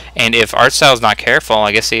creep, and if Artstyle's not careful,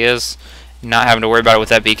 I guess he is not having to worry about it with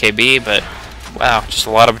that BKB, but wow, just a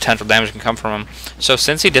lot of potential damage can come from him. So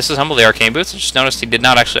since he disassembled the Arcane Boots, I just noticed he did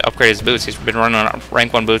not actually upgrade his boots. He's been running on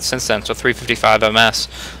rank 1 boots since then, so 355 MS,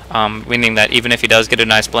 meaning that even if he does get a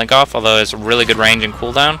nice blink off, although it's a really good range and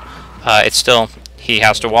cooldown, it's still, he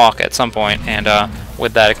has to walk at some point, and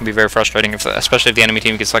with that it can be very frustrating, especially if the enemy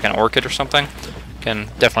team gets like an Orchid or something. Can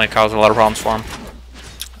definitely cause a lot of problems for him.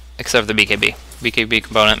 Except for the BKB. BKB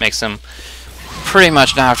component makes him pretty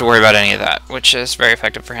much not have to worry about any of that, which is very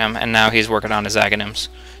effective for him. And now he's working on his Aghanims.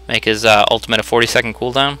 Make his ultimate a 40-second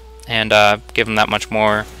cooldown, and give him that much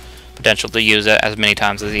more potential to use it as many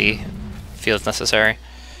times as he feels necessary.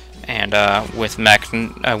 And with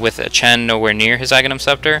Chen nowhere near his Aghanim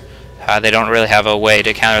Scepter, they don't really have a way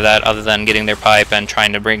to counter that other than getting their pipe and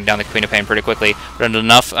trying to bring down the Queen of Pain pretty quickly. But a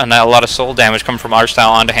lot of soul damage coming from Artstyle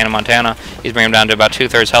onto Hannah Montana. He's bringing him down to about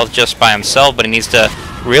 2/3 health just by himself, but he needs to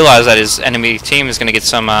realize that his enemy team is going to get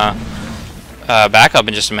some backup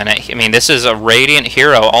in just a minute. I mean, this is a Radiant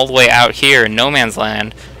hero all the way out here in No Man's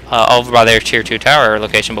Land, over by their Tier 2 tower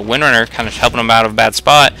location, but Windrunner kind of helping him out of a bad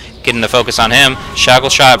spot, getting the focus on him. Shackle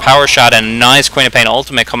Shot, Power Shot, and a nice Queen of Pain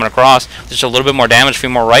ultimate coming across. Just a little bit more damage, a few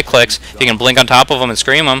more right clicks. If he can blink on top of him and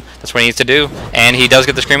scream him, that's what he needs to do. And he does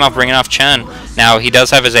get the scream off, bringing off Chen. Now, he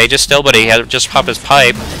does have his Aegis still, but he had just popped his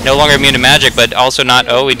pipe. No longer immune to magic, but also not,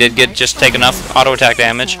 he did just take enough auto attack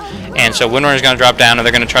damage. And so Windrunner's going to drop down, and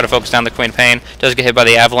they're going to try to focus down the Queen of Pain. Does get hit by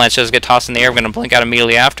the Avalanche, does get tossed in the air. We're going to blink out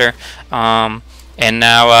immediately after. And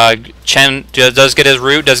now Chen does get his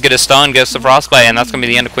root, does get his stun, gets the frostbite, and that's going to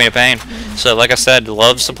be the end of Queen of Pain. So like I said,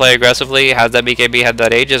 loves to play aggressively, has that BKB, had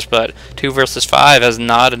that Aegis, but 2 versus 5 has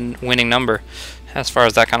not a winning number as far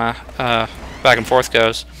as that kind of back and forth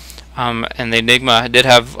goes. And the Enigma did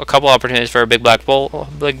have a couple opportunities for a big black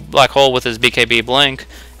hole with his BKB blink.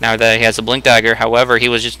 Now that he has a blink dagger, however, he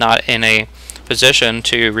was just not in a position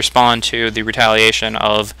to respond to the retaliation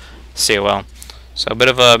of COL. So a bit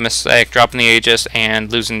of a mistake, dropping the Aegis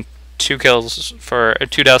and losing 2 deaths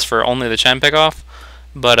for only the Chen pickoff.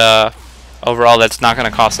 But overall, that's not going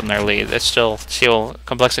to cost them their lead. It's still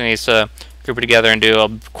CompLexity needs to group it together and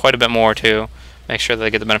do quite a bit more to make sure that they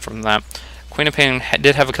get the benefit from that. Queen of Pain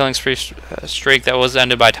did have a killing streak that was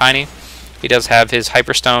ended by Tiny. He does have his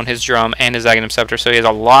Hyperstone, his Drum, and his Aghanim Scepter, so he has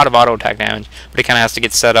a lot of auto attack damage. But he kind of has to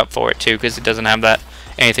get set up for it too, because he doesn't have that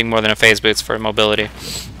anything more than a phase boots for mobility.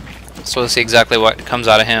 So we'll see exactly what comes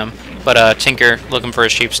out of him. But Tinker, looking for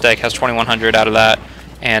his sheep stick, has 2100 out of that,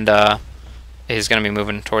 and he's going to be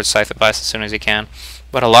moving towards Scythe Advice as soon as he can.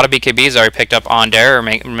 But a lot of BKBs already picked up on Dare,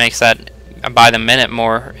 makes that by the minute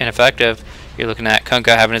more ineffective. You're looking at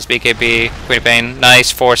Kunkka having his BKB, Queen of Pain, nice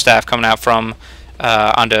 4 staff coming out from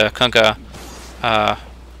onto Kunkka.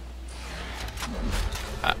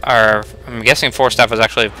 I'm guessing 4 staff was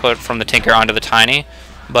actually put from the Tinker onto the Tiny.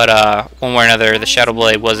 But one way or another, the Shadow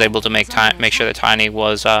Blade was able to make sure that Tiny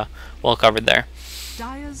was well covered there.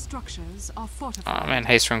 And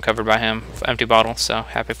Haste Room covered by him, empty bottle, so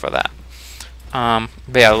happy for that. But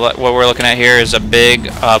yeah, what we're looking at here is a big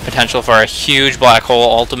potential for a huge black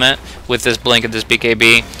hole ultimate with this blink of this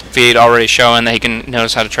BKB. Feed already showing that he can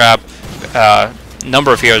notice how to trap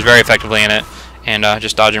number of heroes very effectively in it, and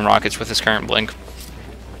just dodging rockets with his current blink.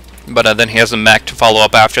 But then he has the mech to follow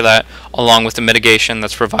up after that, along with the mitigation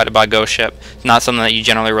that's provided by Ghost Ship. It's not something that you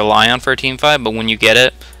generally rely on for a team fight, but when you get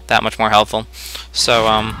it, that much more helpful. So,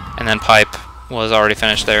 and then Pipe was already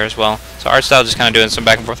finished there as well. So Artstyle just kind of doing some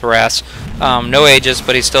back and forth harass. No Aegis,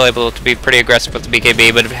 but he's still able to be pretty aggressive with the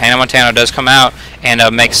BKB. But if Hannah Montana does come out and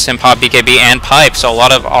makes him pop BKB and Pipe, so a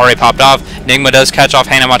lot of already popped off. Enigma does catch off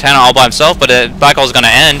Hannah Montana all by himself, but Black Hole is going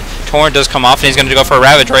to end. Torrent does come off, and he's going to go for a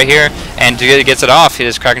Ravage right here, and gets it off. He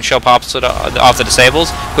just Kraken Shell pops it off the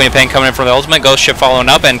disables. Queen of Pain coming in from the ultimate. Ghost Ship following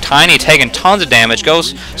up, and Tiny taking tons of damage.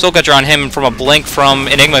 Ghost Soulcatcher on him from a blink from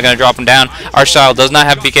Enigma, going to drop him down. Archstyle does not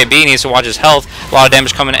have BKB, needs to watch his health. A lot of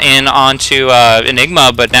damage coming in onto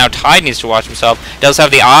Enigma, but now Tide needs to watch himself. Does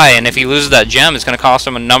have the eye, and if he loses that gem, it's going to cost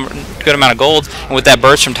him a good amount of gold. And with that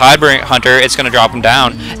burst from Tide Hunter, it's going to drop him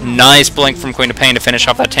down. Nice blink from Queen of Pain to finish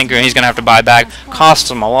off that Tinker, and he's going to have to buy back. Costs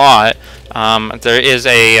him a lot. There is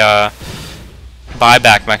a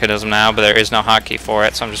buyback mechanism now, but there is no hotkey for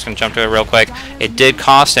it, so I'm just going to jump to it real quick. It did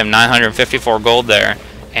cost him 954 gold there,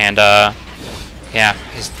 and yeah,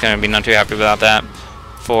 he's going to be not too happy about that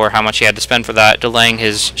for how much he had to spend for that, delaying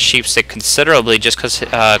his sheep stick considerably just because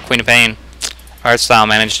Queen of Pain Artstyle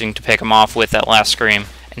managing to pick him off with that last scream,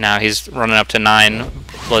 and now he's running up to 9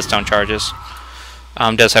 Bloodstone charges.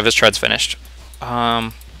 Does have his treads finished.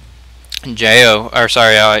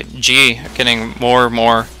 G getting more and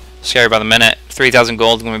more scary by the minute. 3,000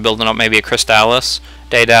 gold, going to be building up maybe a Crystallis,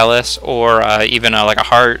 Daedalus, or even like a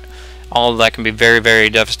Heart. All of that can be very, very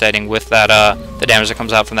devastating with that the damage that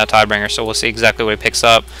comes out from that Tidebringer. So we'll see exactly what he picks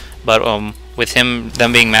up. But with them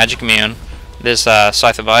being magic immune, this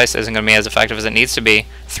Scythe of Ice isn't going to be as effective as it needs to be.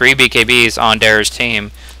 3 BKBs on Dare's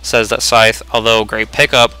team says that Scythe, although great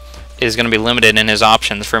pickup, is going to be limited in his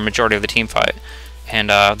options for a majority of the team fight. And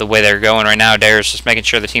the way they're going right now, Dare is just making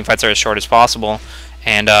sure the team fights are as short as possible,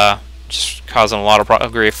 and just causing a lot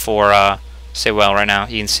of grief for Saywell right now.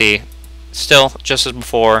 You can see, still, just as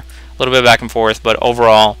before, a little bit back and forth, but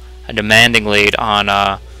overall, a demanding lead on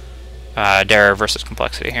Dare versus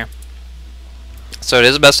CompLexity here. So it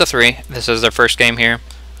is a best of 3. This is their first game here.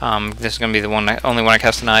 This is going to be the only one I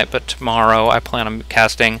cast tonight, but tomorrow I plan on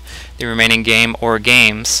casting the remaining game or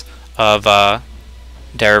games of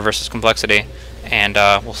Dare versus CompLexity. And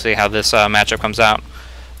we'll see how this matchup comes out.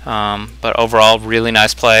 But overall, really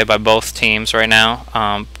nice play by both teams right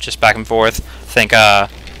now. Just back and forth. I think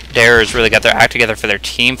Dare has really got their act together for their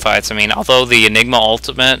team fights. I mean, although the Enigma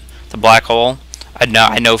ultimate, the Black Hole,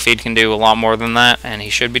 I know Feed can do a lot more than that, and he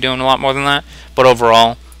should be doing a lot more than that. But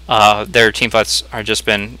overall, their team fights are just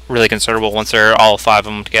been really considerable once they're all 5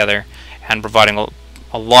 of them together and providing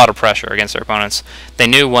a lot of pressure against their opponents. They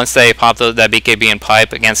knew once they popped that BKB and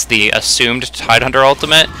Pipe against the assumed Tidehunter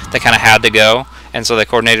ultimate, they kind of had to go, and so they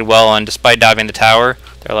coordinated well, and despite diving the tower,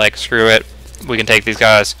 they're like, screw it, we can take these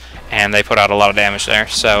guys, and they put out a lot of damage there.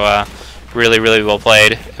 So really, really well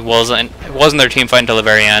played. It wasn't their team fight until the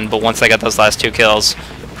very end, but once they got those last 2 kills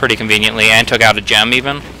pretty conveniently and took out a gem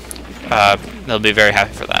even, they'll be very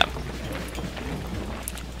happy for that.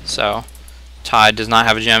 So Tide does not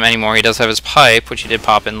have a gem anymore. He does have his Pipe, which he did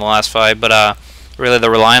pop in the last fight, but really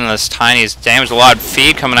they're relying on this Tiny. He's damaged a lot.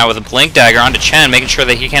 Feed coming out with a Blink Dagger onto Chen, making sure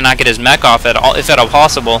that he cannot get his mech off at all, if at all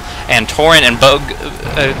possible, and Torrent and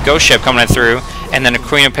Ghost Ship coming through, and then a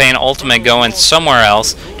Queen of Pain ultimate going somewhere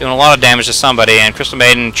else, doing a lot of damage to somebody, and Crystal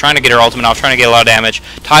Maiden trying to get her ultimate off, trying to get a lot of damage.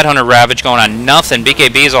 Tidehunter Ravage going on nothing,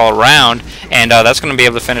 BKBs all around, and that's going to be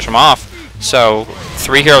able to finish him off. So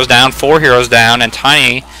 3 heroes down, 4 heroes down, and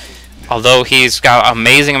Tiny, although he's got an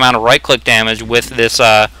amazing amount of right-click damage with this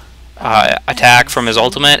attack from his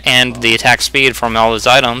ultimate and the attack speed from all his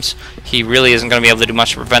items, he really isn't going to be able to do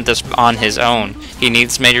much to prevent this on his own. He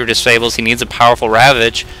needs major disables, he needs a powerful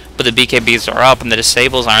Ravage, but the BKBs are up and the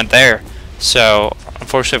disables aren't there. So,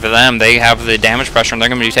 unfortunately for them, they have the damage pressure and they're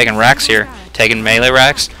going to be taking racks here. Taking melee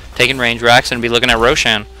racks, taking range racks, and be looking at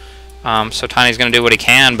Roshan. So Tiny's going to do what he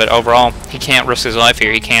can, but overall, he can't risk his life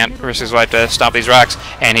here. He can't risk his life to stop these racks,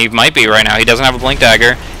 and he might be right now. He doesn't have a Blink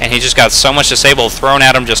Dagger, and he just got so much disable thrown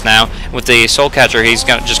at him just now. With the Soul Catcher, he's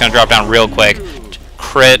just going to drop down real quick.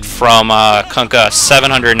 Crit from Kunkka,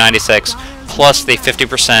 796, plus the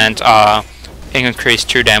 50% increased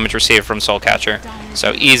true damage received from Soul Catcher.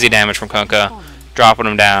 So easy damage from Kunkka, dropping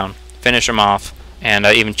him down, finish him off, and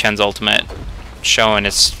even Chen's ultimate showing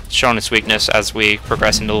its weakness as we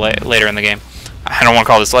progress into later in the game. I don't want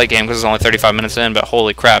to call this late game because it's only 35 minutes in, but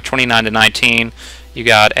holy crap, 29 to 19. You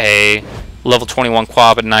got a level 21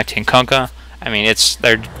 Quab at 19 Kunkka. I mean,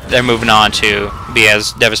 they're moving on to be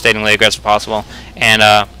as devastatingly aggressive as possible.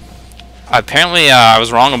 And apparently, I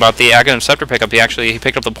was wrong about the Aghanim Scepter pickup. He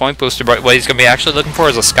picked up the point booster, but what he's going to be actually looking for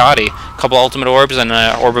is a Scotty. A couple Ultimate Orbs and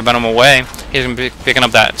an Orb of Venom away. He's going to be picking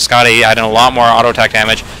up that Scotty, adding a lot more auto attack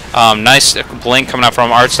damage. Nice blink coming out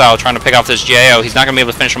from Art Style, trying to pick off this Jo. He's not going to be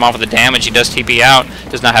able to finish him off with the damage. He does TP out.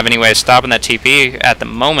 Does not have any way of stopping that TP at the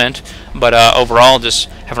moment. But overall, just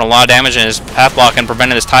having a lot of damage in his path block and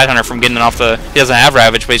preventing his Tidehunter from getting off the... He doesn't have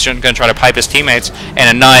Ravage, but he's going to try to pipe his teammates.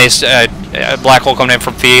 And a nice Black Hole coming in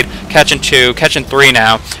from Feed. Catching 2, catching 3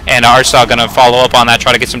 now. And Artstyle going to follow up on that,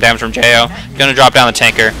 try to get some damage from Jo. Going to drop down the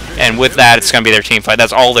Tanker. And with that, it's going to be their team fight.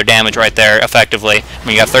 That's all their damage right there, effectively. I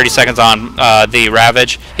mean, you got 30 seconds on the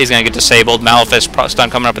Ravage. He's going to get disabled. Malefice stun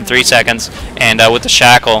coming up in 3 seconds. And with the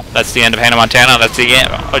Shackle, that's the end of Hannah Montana. That's the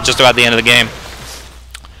just about the end of the game.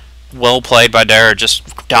 Well played by Dara,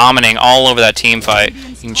 just dominating all over that team fight.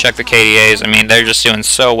 You can check the KDAs. I mean, they're just doing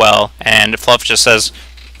so well. And Fluff just says,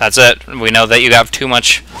 that's it. We know that you have too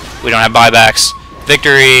much. We don't have buybacks.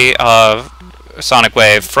 Victory of Sonic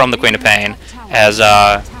Wave from the Queen of Pain as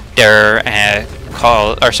Dara and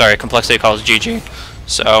CompLexity calls GG.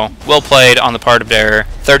 So, well played on the part of Dara.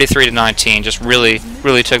 33-19, just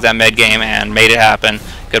really took that mid game and made it happen.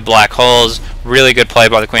 Good black holes, really good play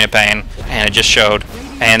by the Queen of Pain, and it just showed.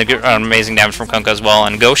 And amazing damage from Kunkka as well.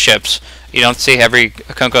 And ghost ships, you don't see every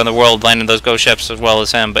Kunkka in the world landing those ghost ships as well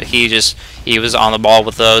as him, but he was on the ball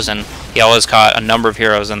with those, and he always caught a number of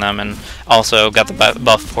heroes in them, and also got the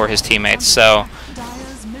buff for his teammates. So,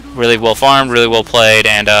 really well farmed, really well played,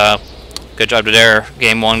 and good job to Dare.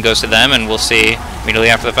 Game 1 goes to them, and we'll see immediately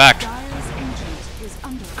after the fact.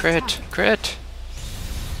 Crit.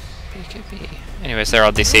 BKB. Anyways, they're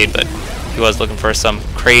all DC'd, but he was looking for some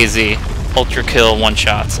crazy ultra kill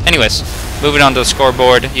one-shots. Anyways, moving on to the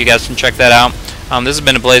scoreboard. You guys can check that out. This has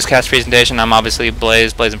been a BlazeCast presentation. I'm obviously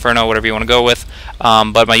Blaze Inferno, whatever you want to go with.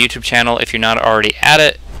 But my YouTube channel, if you're not already at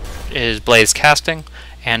it, is BlazeCasting.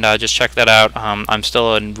 And just check that out. I'm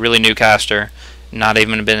still a really new caster. Not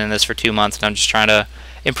even been in this for 2 months, and I'm just trying to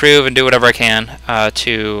improve and do whatever I can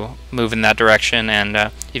to move in that direction. And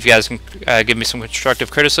if you guys can give me some constructive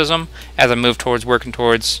criticism as I move towards working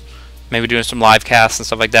towards maybe doing some live casts and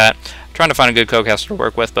stuff like that. I'm trying to find a good co-caster to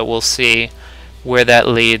work with, but we'll see where that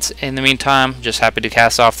leads. In the meantime, just happy to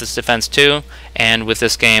cast off this Defense 2, and with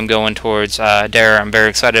this game going towards Dare, I'm very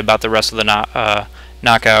excited about the rest of the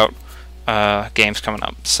knockout games coming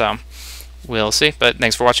up. So we'll see, but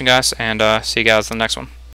thanks for watching, guys, and see you guys in the next one.